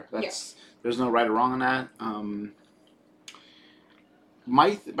that's fair. There's no right or wrong on that.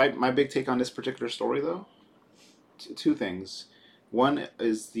 My big take on this particular story, though, two things. One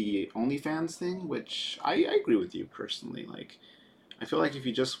is the OnlyFans thing, which I agree with you personally. Like, I feel like if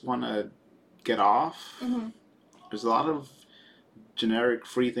you just want to get off, there's a lot of generic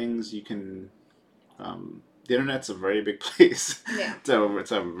free things you can. The internet's a very big place. Yeah.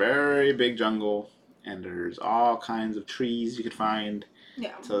 It's a very big jungle, and there's all kinds of trees you could find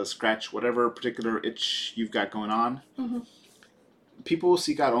to scratch whatever particular itch you've got going on. People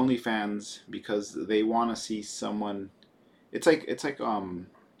seek out OnlyFans because they want to see someone. It's like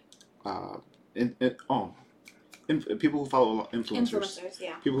people who follow influencers.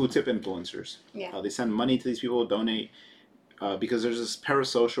 Yeah. People who tip influencers. Yeah. They send money to these people, donate. Because there's this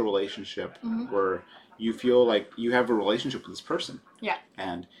parasocial relationship where you feel like you have a relationship with this person. Yeah.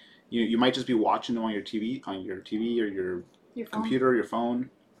 And you might just be watching them on your TV or your computer, your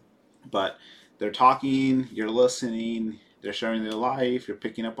phone, but they're talking, you're listening, they're sharing their life, you're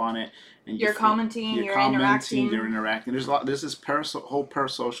picking up on it, and you're commenting, you're interacting. There's this whole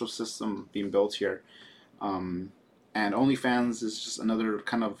parasocial system being built here, and OnlyFans is just another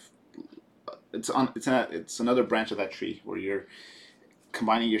kind of. It's another branch of that tree where you're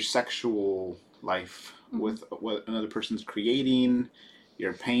combining your sexual life with what another person's creating.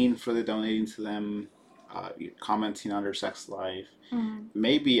 You're paying for the donating to them. You're commenting on their sex life.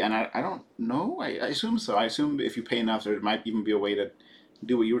 Maybe, and I don't know. I assume so. I assume if you pay enough, there might even be a way to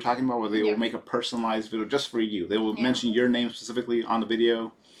do what you were talking about, where they will make a personalized video just for you. They will mention your name specifically on the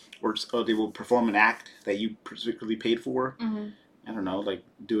video, or they will perform an act that you particularly paid for. I don't know, like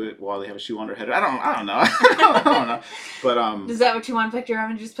do it while they have a shoe on their head. I don't know. I don't know. But is that what you want a picture of?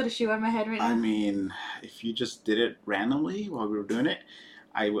 And just put a shoe on my head right now? I mean, if you just did it randomly while we were doing it,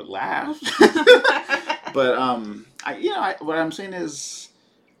 I would laugh. But what I'm saying is,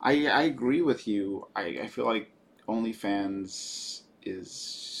 I agree with you. I feel like OnlyFans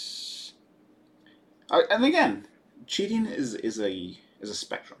is, and again, cheating is a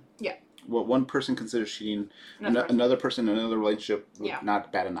spectrum. Yeah. What one person considers cheating, another person in another relationship would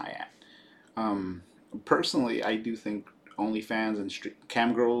not bat an eye at. Personally, I do think OnlyFans and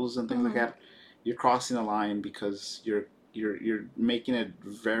cam girls and things like that, you're crossing a line because you're making it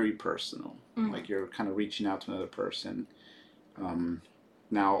very personal. Like you're kind of reaching out to another person.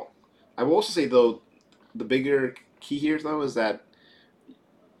 Now, I will also say though, the bigger key here though is that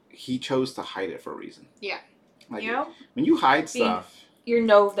he chose to hide it for a reason. Yeah. Like when you hide stuff. You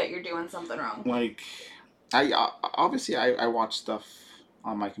know that you're doing something wrong. Like, I watch stuff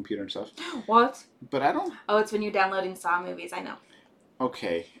on my computer and stuff. What? But I don't. Oh, it's when you're downloading Saw movies. I know.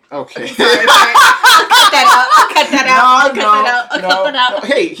 Okay. Sorry. I'll cut that out. No.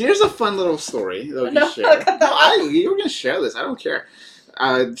 Hey, here's a fun little story that we share. You were gonna share this. I don't care.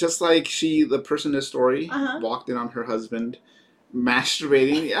 Just like the person in this story walked in on her husband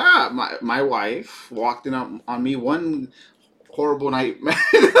masturbating. Yeah, my wife walked in on me one horrible night.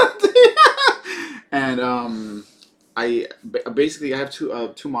 And I have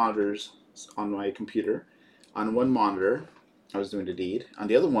two monitors on my computer. On one monitor, I was doing the deed. On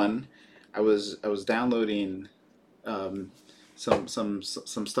the other one, I was downloading some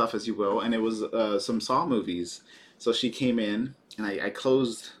stuff, as you will, and it was some Saw movies. So she came in, and I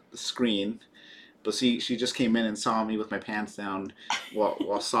closed the screen. But she just came in and saw me with my pants down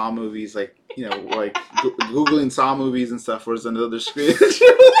while Saw movies, like Googling Saw movies and stuff was another screen. She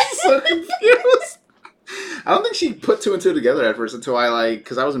was so confused. I don't think she put two and two together at first until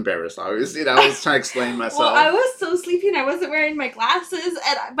because I was embarrassed, obviously. I was trying to explain myself. Well, I was so sleepy and I wasn't wearing my glasses,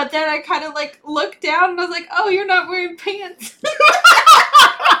 but then I kind of like looked down and I was like, oh, you're not wearing pants.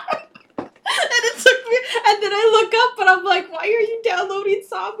 And it took me, and then I look up and I'm like, why are you downloading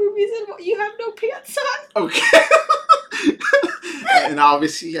Saw movies and you have no pants on? Okay. And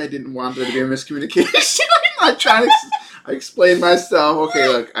obviously I didn't want there to be a miscommunication. I'm trying to... I explained myself. Okay,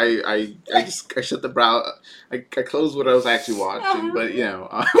 look, I shut the brow. I closed what I was actually watching, but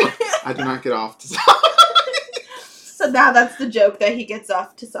I do not get off to Saw. So now that's the joke that he gets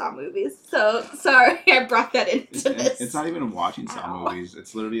off to Saw movies. So sorry, I brought that into this. It's not even watching Saw movies.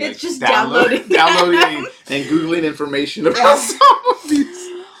 It's literally it's just downloading and googling information about Saw movies.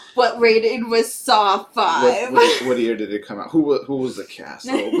 What rating was Saw 5? What year did it come out? Who was the cast?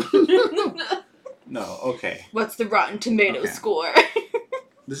 No, okay. What's the Rotten Tomatoes score?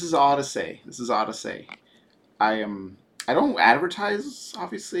 This is all to say. I don't advertise,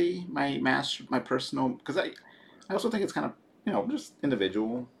 obviously, my personal, because I also think it's kind of, just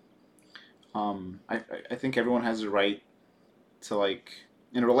individual. I think everyone has the right to,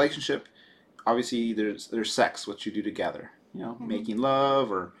 in a relationship, obviously there's sex, what you do together. Making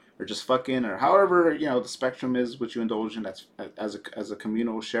love or just fucking or however, the spectrum is what you indulge in. That's as a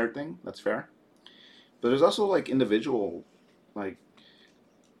communal shared thing. That's fair. But there's also individual,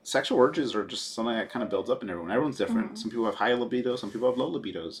 sexual urges are just something that kind of builds up in everyone. Everyone's different. Mm-hmm. Some people have high libido. Some people have low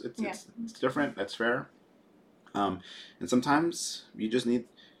libidos. It's different. That's fair. And sometimes you just need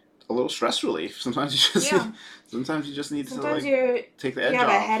a little stress relief. Sometimes you just need to take the edge off. You have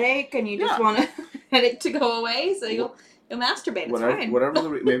a headache and you just want a headache to go away, so you'll masturbate. It's fine.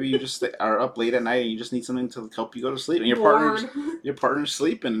 Whatever. Maybe you just are up late at night and you just need something to help you go to sleep, and your partner's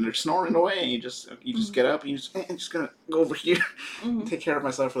sleeping and they're snoring away, and you just get up and you I'm just gonna go over here and take care of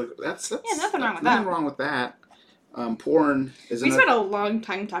myself. That's nothing wrong with that. Nothing wrong with that. Porn is. We spent a long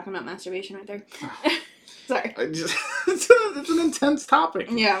time talking about masturbation right there. Sorry. It's an intense topic.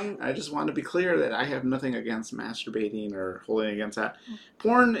 Yeah. I just want to be clear that I have nothing against masturbating or holding against that.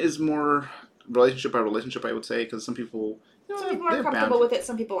 Porn is more relationship by relationship, I would say, because some people are comfortable with it,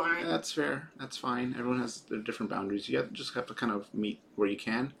 some people aren't. That's fair. That's fine. Everyone has their different boundaries. You just have to kind of meet where you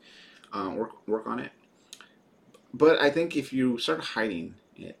can, work on it. But I think if you start hiding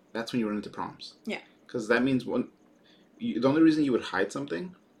it, that's when you run into problems. Yeah. Because that means the only reason you would hide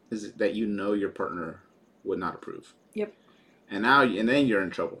something is that your partner would not approve. Yep. And then you're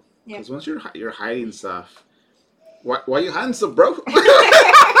in trouble. Yeah. Because once you're hiding stuff, why are you hiding stuff, bro?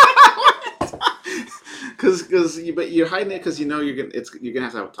 But you're hiding it because you're gonna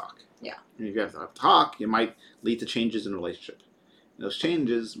have to have a talk. Yeah. And you're gonna have to have a talk. It might lead to changes in a relationship. And those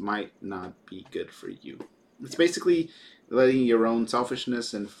changes might not be good for you. It's basically letting your own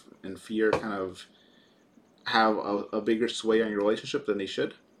selfishness and fear kind of have a bigger sway on your relationship than they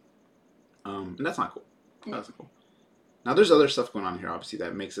should. And that's not cool. Yeah. That's not cool. Now, there's other stuff going on here, obviously,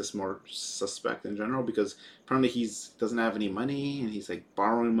 that makes this more suspect in general, because apparently he doesn't have any money, and he's,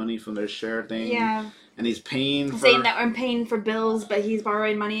 borrowing money from their share thing. Yeah. And he's paying saying that I'm paying for bills, but he's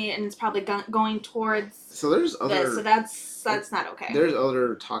borrowing money, and it's probably going towards so there's other... this, so that's not okay. There's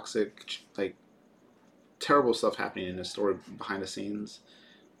other toxic, terrible stuff happening in this story behind the scenes.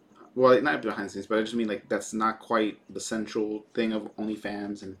 Well, not behind the scenes, but I just mean, that's not quite the central thing of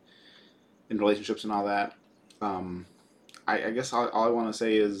OnlyFans and in relationships and all that. I guess all I want to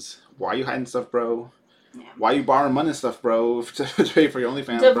say is, why are you hiding stuff, bro? Yeah. Why are you borrowing money and stuff, bro, to pay for your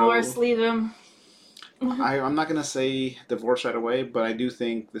OnlyFans, Divorce, leave him. I'm not going to say divorce right away, but I do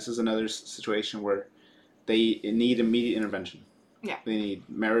think this is another situation where they need immediate intervention. Yeah. They need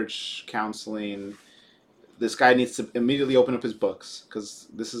marriage counseling. This guy needs to immediately open up his books, because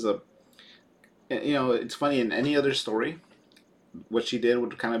this is it's funny, in any other story, what she did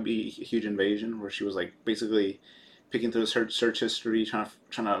would kind of be a huge invasion, where she was basically picking through his search history, trying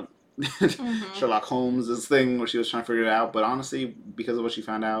to Sherlock Holmes' thing, where she was trying to figure it out. But honestly, because of what she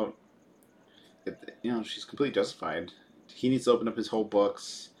found out, she's completely justified. He needs to open up his whole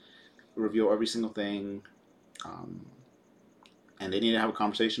books, reveal every single thing, and they need to have a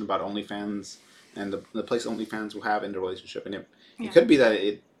conversation about OnlyFans and the place OnlyFans will have in the relationship. And it could be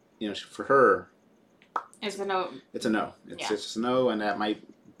that for her, it's a no. It's a no. It's just a no, and that might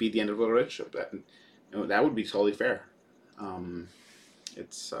be the end of the relationship. That would be totally fair.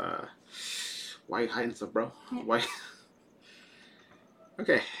 It's why are you hiding stuff, bro? Yeah. Why?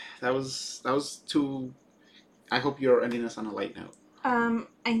 Okay, that was too. I hope you're ending this on a light note.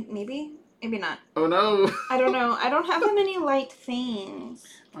 Maybe not. Oh no! I don't know. I don't have that many light things.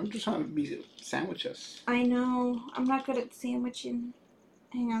 I'm just trying to be sandwiches. I know. I'm not good at sandwiching.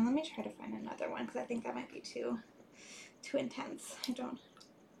 Hang on, let me try to find another one because I think that might be too intense.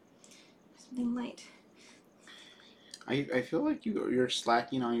 Something light. I feel like you're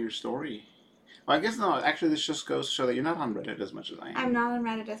slacking on your story. Well, I guess no. Actually, this just goes to show that you're not on Reddit as much as I am. I'm not on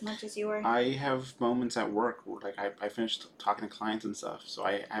Reddit as much as you are. I have moments at work where, like, I finished talking to clients and stuff, so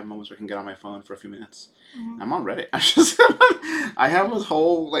I have moments where I can get on my phone for a few minutes. Mm-hmm. I'm on Reddit. I have this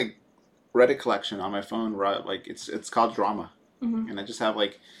whole, like, Reddit collection on my phone where it's called Drama. Mm-hmm. And I just have,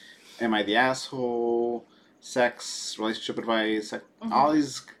 like, Am I the Asshole? Sex, relationship advice, mm-hmm. all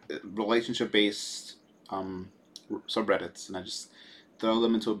these relationship-based subreddits, and I just throw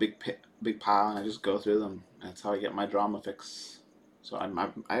them into a big pile, and I just go through them. That's how I get my drama fix. So I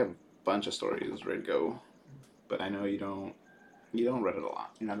have a bunch of stories ready to go, but I know you don't read it a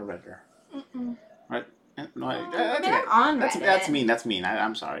lot. You're not a redditor, right? No, I'm on Reddit. That's mean.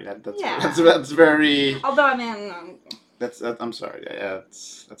 I'm sorry. That's very. Although I mean. I'm sorry.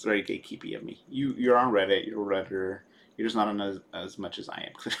 That's very gatekeepy of me. You're on Reddit. You're a Redditor. You're just not on as much as I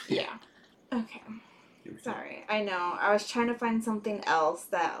am. Yeah. Okay. Sorry. I know. I was trying to find something else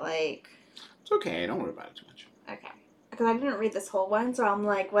that like. It's okay. Don't worry about it too much. Okay. Because I didn't read this whole one, so I'm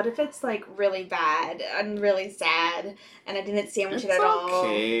like, what if it's like really bad and really sad, and I didn't sandwich it at all?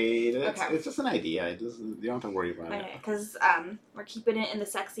 Okay. It's just an idea. You don't have to worry about it. Okay. Because we're keeping it in the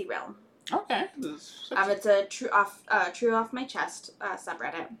sexy realm. Okay. It's a true off my chest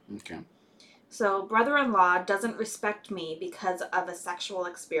subreddit. Okay. So, brother-in-law doesn't respect me because of a sexual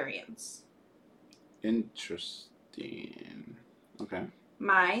experience. Interesting. Okay.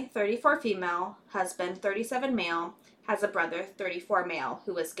 My 34 female husband, 37 male, has a brother, 34 male,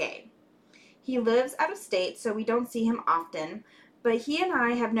 who is gay. He lives out of state, so we don't see him often, but he and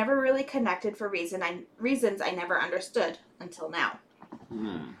I have never really connected for reasons I never understood until now.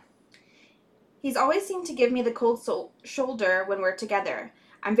 He's always seemed to give me the cold shoulder when we're together.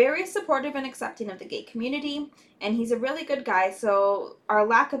 I'm very supportive and accepting of the gay community, and he's a really good guy, so our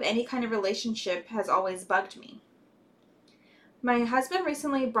lack of any kind of relationship has always bugged me. My husband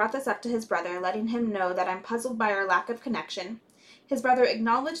recently brought this up to his brother, letting him know that I'm puzzled by our lack of connection. His brother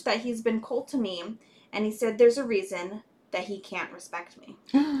acknowledged that he's been cold to me, and he said there's a reason that he can't respect me.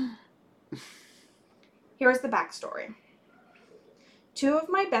 Here's the backstory. 2 of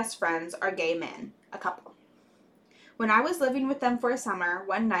my best friends are gay men, a couple. When I was living with them for a summer,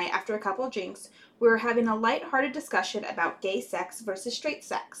 one night after a couple of drinks, we were having a light-hearted discussion about gay sex versus straight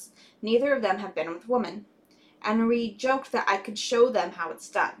sex. Neither of them have been with women. And we joked that I could show them how it's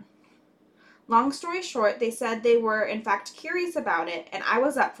done. Long story short, they said they were in fact curious about it, and I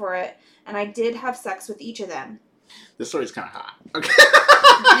was up for it, and I did have sex with each of them. This story's kind of hot. Okay.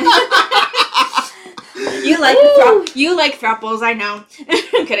 You like throuples, I know.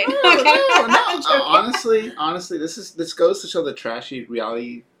 I'm kidding. No. Honestly, this goes to show the trashy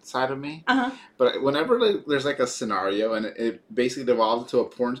reality side of me. Uh-huh. But whenever there's like a scenario and it basically devolves into a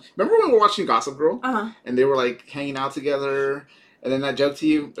porn. Remember when we were watching Gossip Girl? Uh-huh. And they were like hanging out together, and then I joked to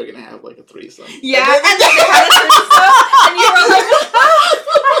you, they're gonna have like a threesome. Yeah, and then they had a threesome, and you were like,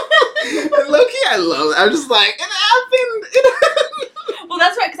 and low-key, I love it. I'm just like, it happened. Well,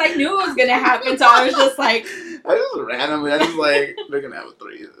 that's right, because I knew it was gonna happen, so I was just like. I just randomly, they're gonna have a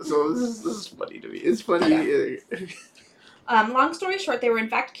threesome. So this is funny to me. It's funny. Okay. Long story short, they were in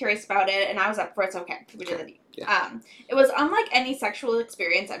fact curious about it, and I was up for it, so okay, we did it. Yeah. It was unlike any sexual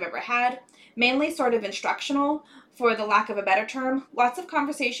experience I've ever had, mainly sort of instructional, for the lack of a better term. Lots of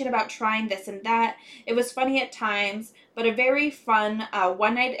conversation about trying this and that. It was funny at times, but a very fun,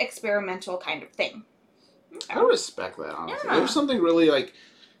 one-night experimental kind of thing. I respect that, honestly. Yeah. There's something really, I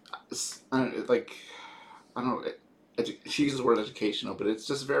don't know, she uses the word educational, but it's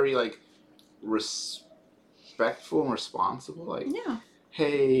just very, respectful and responsible.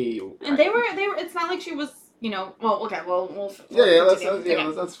 Hey. And they were, it's not like she was, well, okay, we'll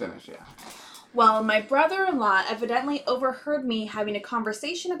let's finish, yeah. Well, my brother-in-law evidently overheard me having a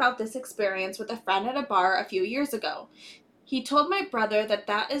conversation about this experience with a friend at a bar a few years ago. He told my brother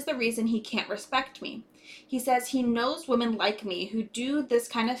that is the reason he can't respect me. He says he knows women like me who do this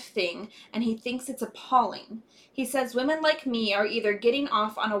kind of thing, and he thinks it's appalling. He says women like me are either getting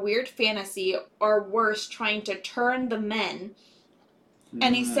off on a weird fantasy or worse, trying to turn the men.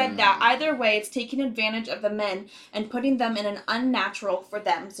 And he said that either way, it's taking advantage of the men and putting them in an unnatural for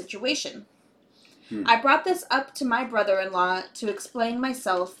them situation. I brought this up to my brother-in-law to explain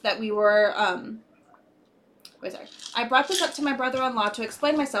myself that we were, I brought this up to my brother-in-law to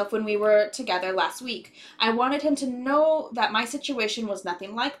explain myself when we were together last week. I wanted him to know that my situation was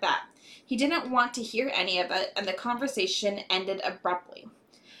nothing like that. He didn't want to hear any of it, and the conversation ended abruptly.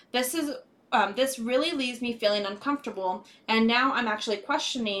 This is This really leaves me feeling uncomfortable, and now I'm actually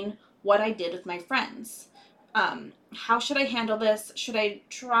questioning what I did with my friends. How should I handle this? Should I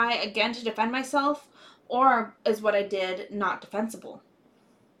try again to defend myself, or is what I did not defensible?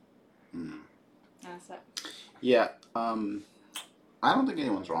 That's it. Yeah. I don't think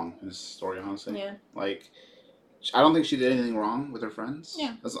anyone's wrong in this story, honestly. Yeah. Like, I don't think she did anything wrong with her friends.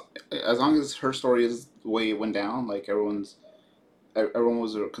 Yeah. As long as her story is the way it went down, like everyone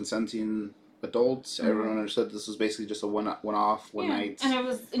was a consenting adults. Mm-hmm. Everyone understood this was basically just a one off, one night. And it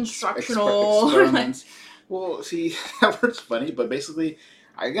was instructional. Experiments. Well, see, that word's funny, but basically,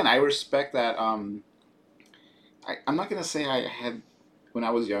 I respect that. I'm not going to say I had, when I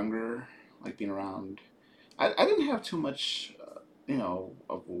was younger, like being around, I didn't have too much,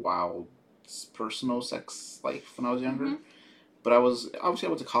 of wild personal sex life when I was younger. Mm-hmm. But I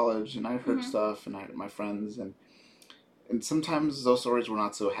went to college and I heard mm-hmm. stuff and I had my friends and sometimes those stories were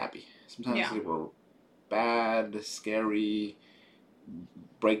not so happy. Sometimes they were bad, scary,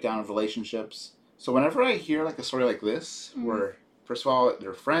 breakdown of relationships. So whenever I hear like a story like this, mm-hmm. where first of all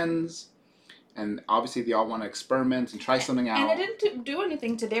they're friends, and obviously they all want to experiment and try something out, and it didn't do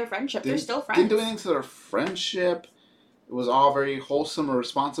anything to their friendship. They're still friends. Didn't do anything to their friendship. It was all very wholesome or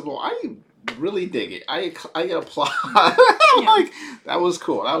responsible. I really dig it. I applaud. Like that was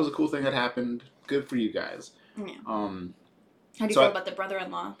cool. That was a cool thing that happened. Good for you guys. Yeah. How do you feel about the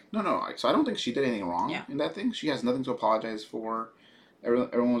brother-in-law? No. So I don't think she did anything wrong in that thing. She has nothing to apologize for.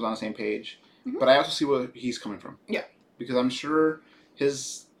 Everyone was on the same page. Mm-hmm. But I also see where he's coming from. Yeah. Because I'm sure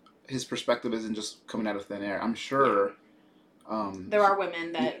his perspective isn't just coming out of thin air. I'm sure... there are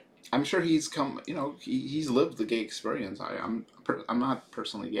women that... I'm sure he's come... he's lived the gay experience. I'm not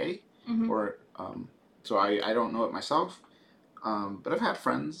personally gay. Mm-hmm. Or so I don't know it myself. But I've had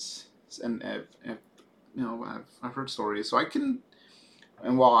friends and I've heard stories, so I can,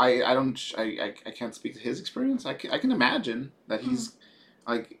 and while I can't speak to his experience, I can imagine that he's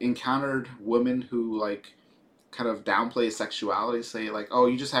like encountered women who like kind of downplay sexuality, say like, oh,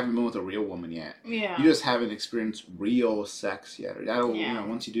 you just haven't been with a real woman yet. Yeah. You just haven't experienced real sex yet. Or that'll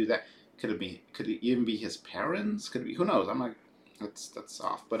once you do that, could it even be his parents? Could it be, who knows? I'm like, that's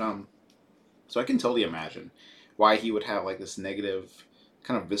off. But so I can totally imagine why he would have like this negative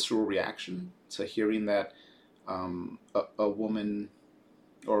kind of visceral reaction to hearing that a woman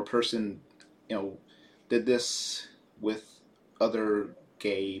or a person, did this with other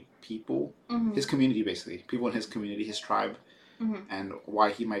gay people, mm-hmm. his community basically, people in his community, his tribe, mm-hmm. and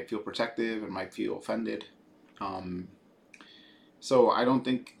why he might feel protective and might feel offended. So I don't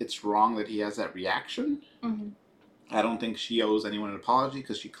think it's wrong that he has that reaction. Mm-hmm. I don't think she owes anyone an apology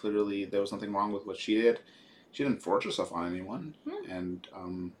because she clearly, there was nothing wrong with what she did. She didn't force herself on anyone. Mm-hmm. And,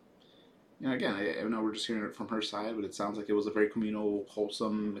 again, I know we're just hearing it from her side, but it sounds like it was a very communal,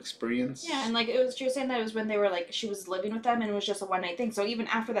 wholesome experience. Yeah, and she was saying that it was when they were like, she was living with them and it was just a one night thing. So even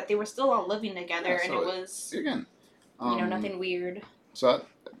after that, they were still all living together and it was, again, nothing weird. So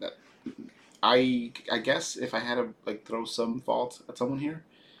I guess if I had to like throw some fault at someone here,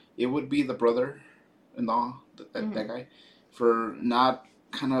 it would be the brother-in-law, that guy, for not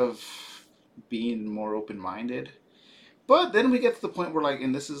kind of being more open-minded. But then we get to the point where, like,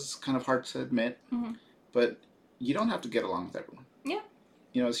 and this is kind of hard to admit, mm-hmm. but you don't have to get along with everyone.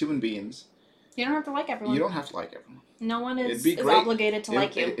 Yeah. As human beings. You don't have to like everyone. You don't have to like everyone. No one is obligated to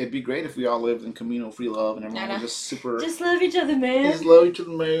like you. It'd be great if we all lived in communal free love and everyone was just super... Just love each other, man. Just love each other,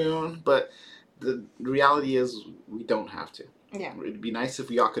 man. But the reality is we don't have to. Yeah. It'd be nice if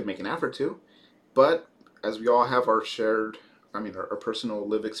we all could make an effort to. But as we all have our shared, our personal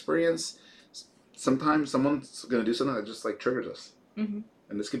lived experience... Sometimes someone's going to do something that just, like, triggers us. Mm-hmm.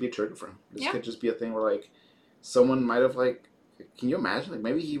 And this could be a trigger for him. This could just be a thing where, like, someone might have, like... Can you imagine? Like,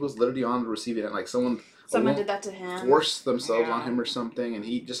 maybe he was literally on the receiving end. Like, someone did that to him. Forced themselves on him or something. And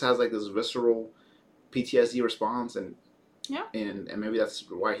he just has, like, this visceral PTSD response. And maybe that's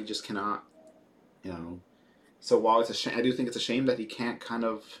why he just cannot, So while it's a shame... I do think it's a shame that he can't kind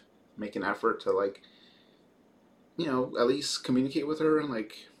of make an effort to, like, at least communicate with her and,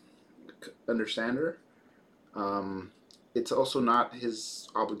 like... understand her. It's also not his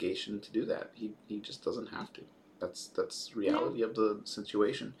obligation to do that. He just doesn't have to. That's reality of the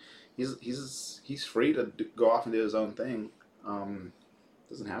situation. He's free to go off and do his own thing.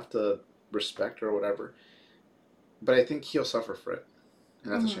 Doesn't have to respect her or whatever. But I think he'll suffer for it,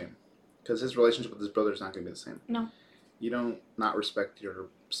 and that's a shame, because his relationship with his brother is not going to be the same. No, you don't not respect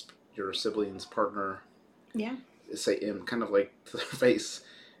your sibling's partner. Yeah, say him kind of like to their face.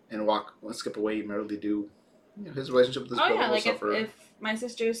 And skip away, merely do, his relationship with his brother will suffer. If my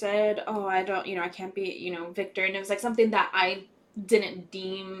sister said, oh, I don't, I can't be, Victor, and it was like something that I didn't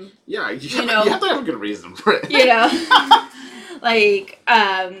deem. Yeah, you know, you have to have a good reason for it. You know, like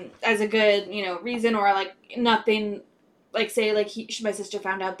as a good reason, or like nothing. Like, say, like, my sister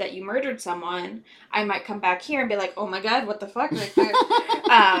found out that you murdered someone, I might come back here and be like, oh my god, what the fuck? Like,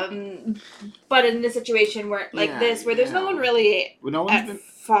 but in this situation where, like this, where there's no one really at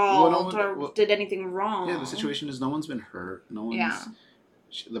fault or did anything wrong. Yeah, the situation is no one's been hurt. No one's... Yeah.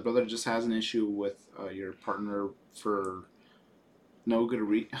 The brother just has an issue with your partner for no good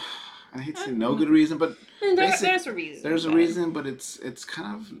reason. I hate to say no good reason, but there's a reason. There's a reason, but it's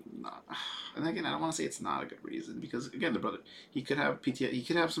kind of not, and again, I don't want to say it's not a good reason, because again, the brother, he could have PTSD, he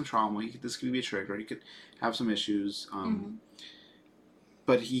could have some trauma, this could be a trigger, he could have some issues,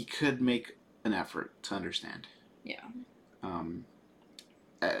 but he could make an effort to understand. Yeah.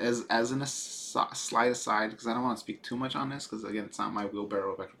 As in a slight aside, because I don't want to speak too much on this, because again, it's not my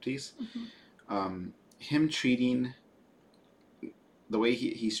wheelbarrow of expertise. Him treating the way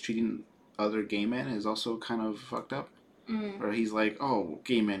he's treating other gay men is also kind of fucked up. Or he's like, oh,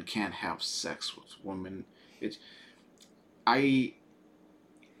 gay men can't have sex with women. My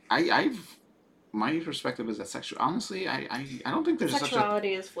perspective is that honestly, I don't think there's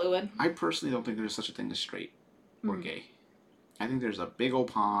sexuality is fluid. I personally don't think there's such a thing as straight or gay. I think there's a big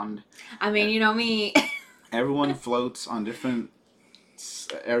old pond. I mean, you know me. Everyone floats on different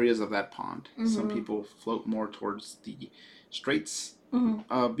areas of that pond. Some people float more towards the straights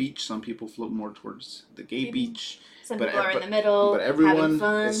beach. Some people float more towards the gay beach. Some people are in the middle. But everyone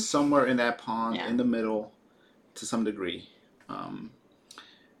is somewhere in that pond, in the middle, to some degree.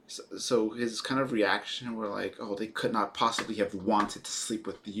 So his kind of reaction, we're like, oh, they could not possibly have wanted to sleep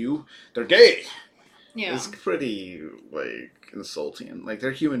with you. They're gay. Yeah, it's pretty like insulting. Like,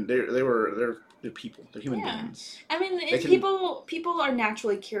 they're human. They're people. They're human beings. I mean, people are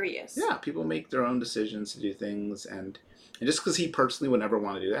naturally curious. Yeah, people make their own decisions to do things, and just because he personally would never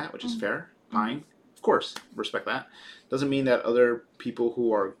want to do that, which is fair, fine, of course, respect that. Doesn't mean that other people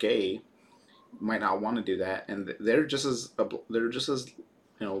who are gay might not want to do that, and they're just as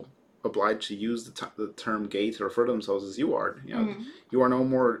obliged to use the term gay to refer to themselves as you are. You are no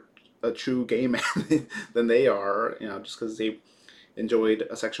more a true gay man than they are. Just because they enjoyed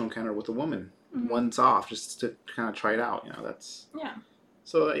a sexual encounter with a woman once off, just to kind of try it out. That's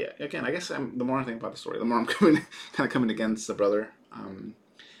So again, I guess the more I think about the story, the more I'm coming against the brother.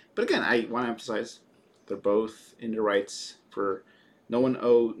 But again, I want to emphasize they're both in their rights. For no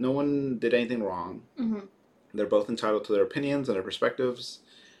one did anything wrong. They're both entitled to their opinions and their perspectives.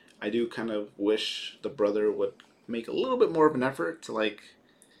 I do kind of wish the brother would make a little bit more of an effort to Make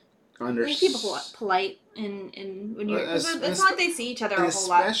people polite in when you're. It's not like they see each other a whole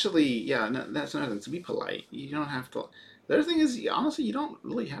lot. Especially, that's another thing. To be polite, you don't have to. The other thing is, honestly, you don't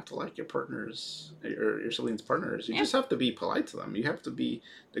really have to like your partners, your siblings' partners. You just have to be polite to them. You have to be.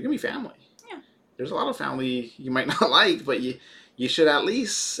 They're gonna be family. Yeah. There's a lot of family you might not like, but you should at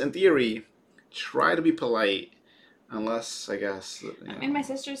least, in theory, try to be polite. Unless, I guess. I mean, my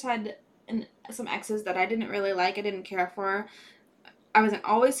sisters had some exes that I didn't really like. I didn't care for. I wasn't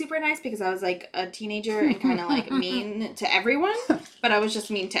always super nice because I was like a teenager and kind of like mean to everyone, but I was just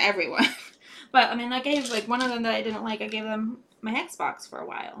mean to everyone. But I mean, I gave like one of them that I didn't like, I gave them my Xbox for a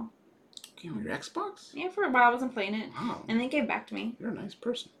while. Gave them your Xbox? Yeah, for a while I wasn't playing it. Wow. And they gave it back to me. You're a nice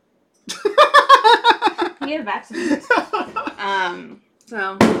person. He gave it back to me.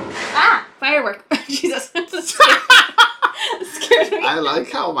 Firework. Jesus. Scared me. I like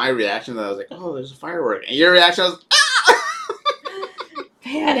how my reaction, I was like, oh, there's a firework. And your reaction was,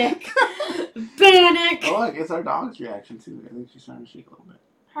 Panic. Oh, I guess our dog's reaction too. I think she's trying to shake a little bit.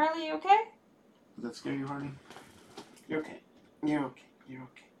 Harley, you okay? Does that scare you, Harley? You're okay. You're okay.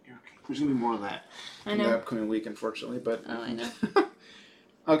 There's gonna be more of that in the upcoming week, unfortunately. But I know.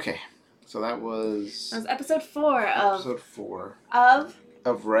 Okay, so that was episode 4 of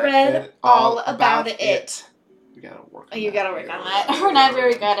Read All About It. We gotta work on You gotta work on that. We're not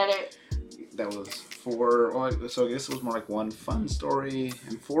very good at it. That was 4. Well, so I guess it was more like 1 fun story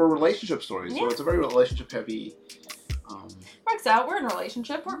and 4 relationship stories. Yeah. So it's a very relationship heavy. Works out. We're in a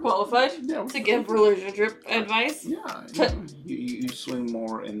relationship. We're qualified to give relationship advice. Yeah. You swing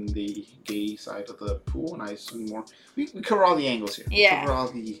more in the gay side of the pool, and I swing more. We cover all the angles here. Yeah. We cover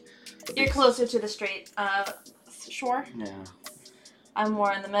all the You're closer to the straight shore. Yeah. I'm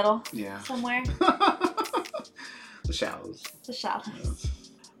more in the middle. Yeah. Somewhere. The shallows. Yeah.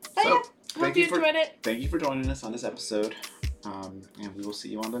 But so, hope you enjoyed it. Thank you for joining us on this episode. And we will see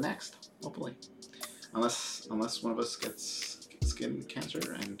you on the next, hopefully. Unless one of us gets skin cancer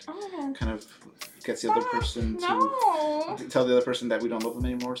and kind of gets the other person to tell the other person that we don't love them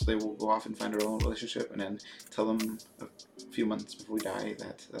anymore, so they will go off and find their own relationship, and then tell them a few months before we die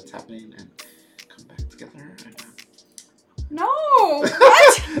that that's happening, and come back together. And, no,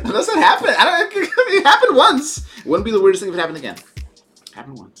 what? Unless it happened. It happened once. It wouldn't be the weirdest thing if it happened again. It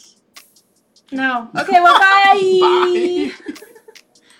happened once. No. Okay, well, bye. Bye.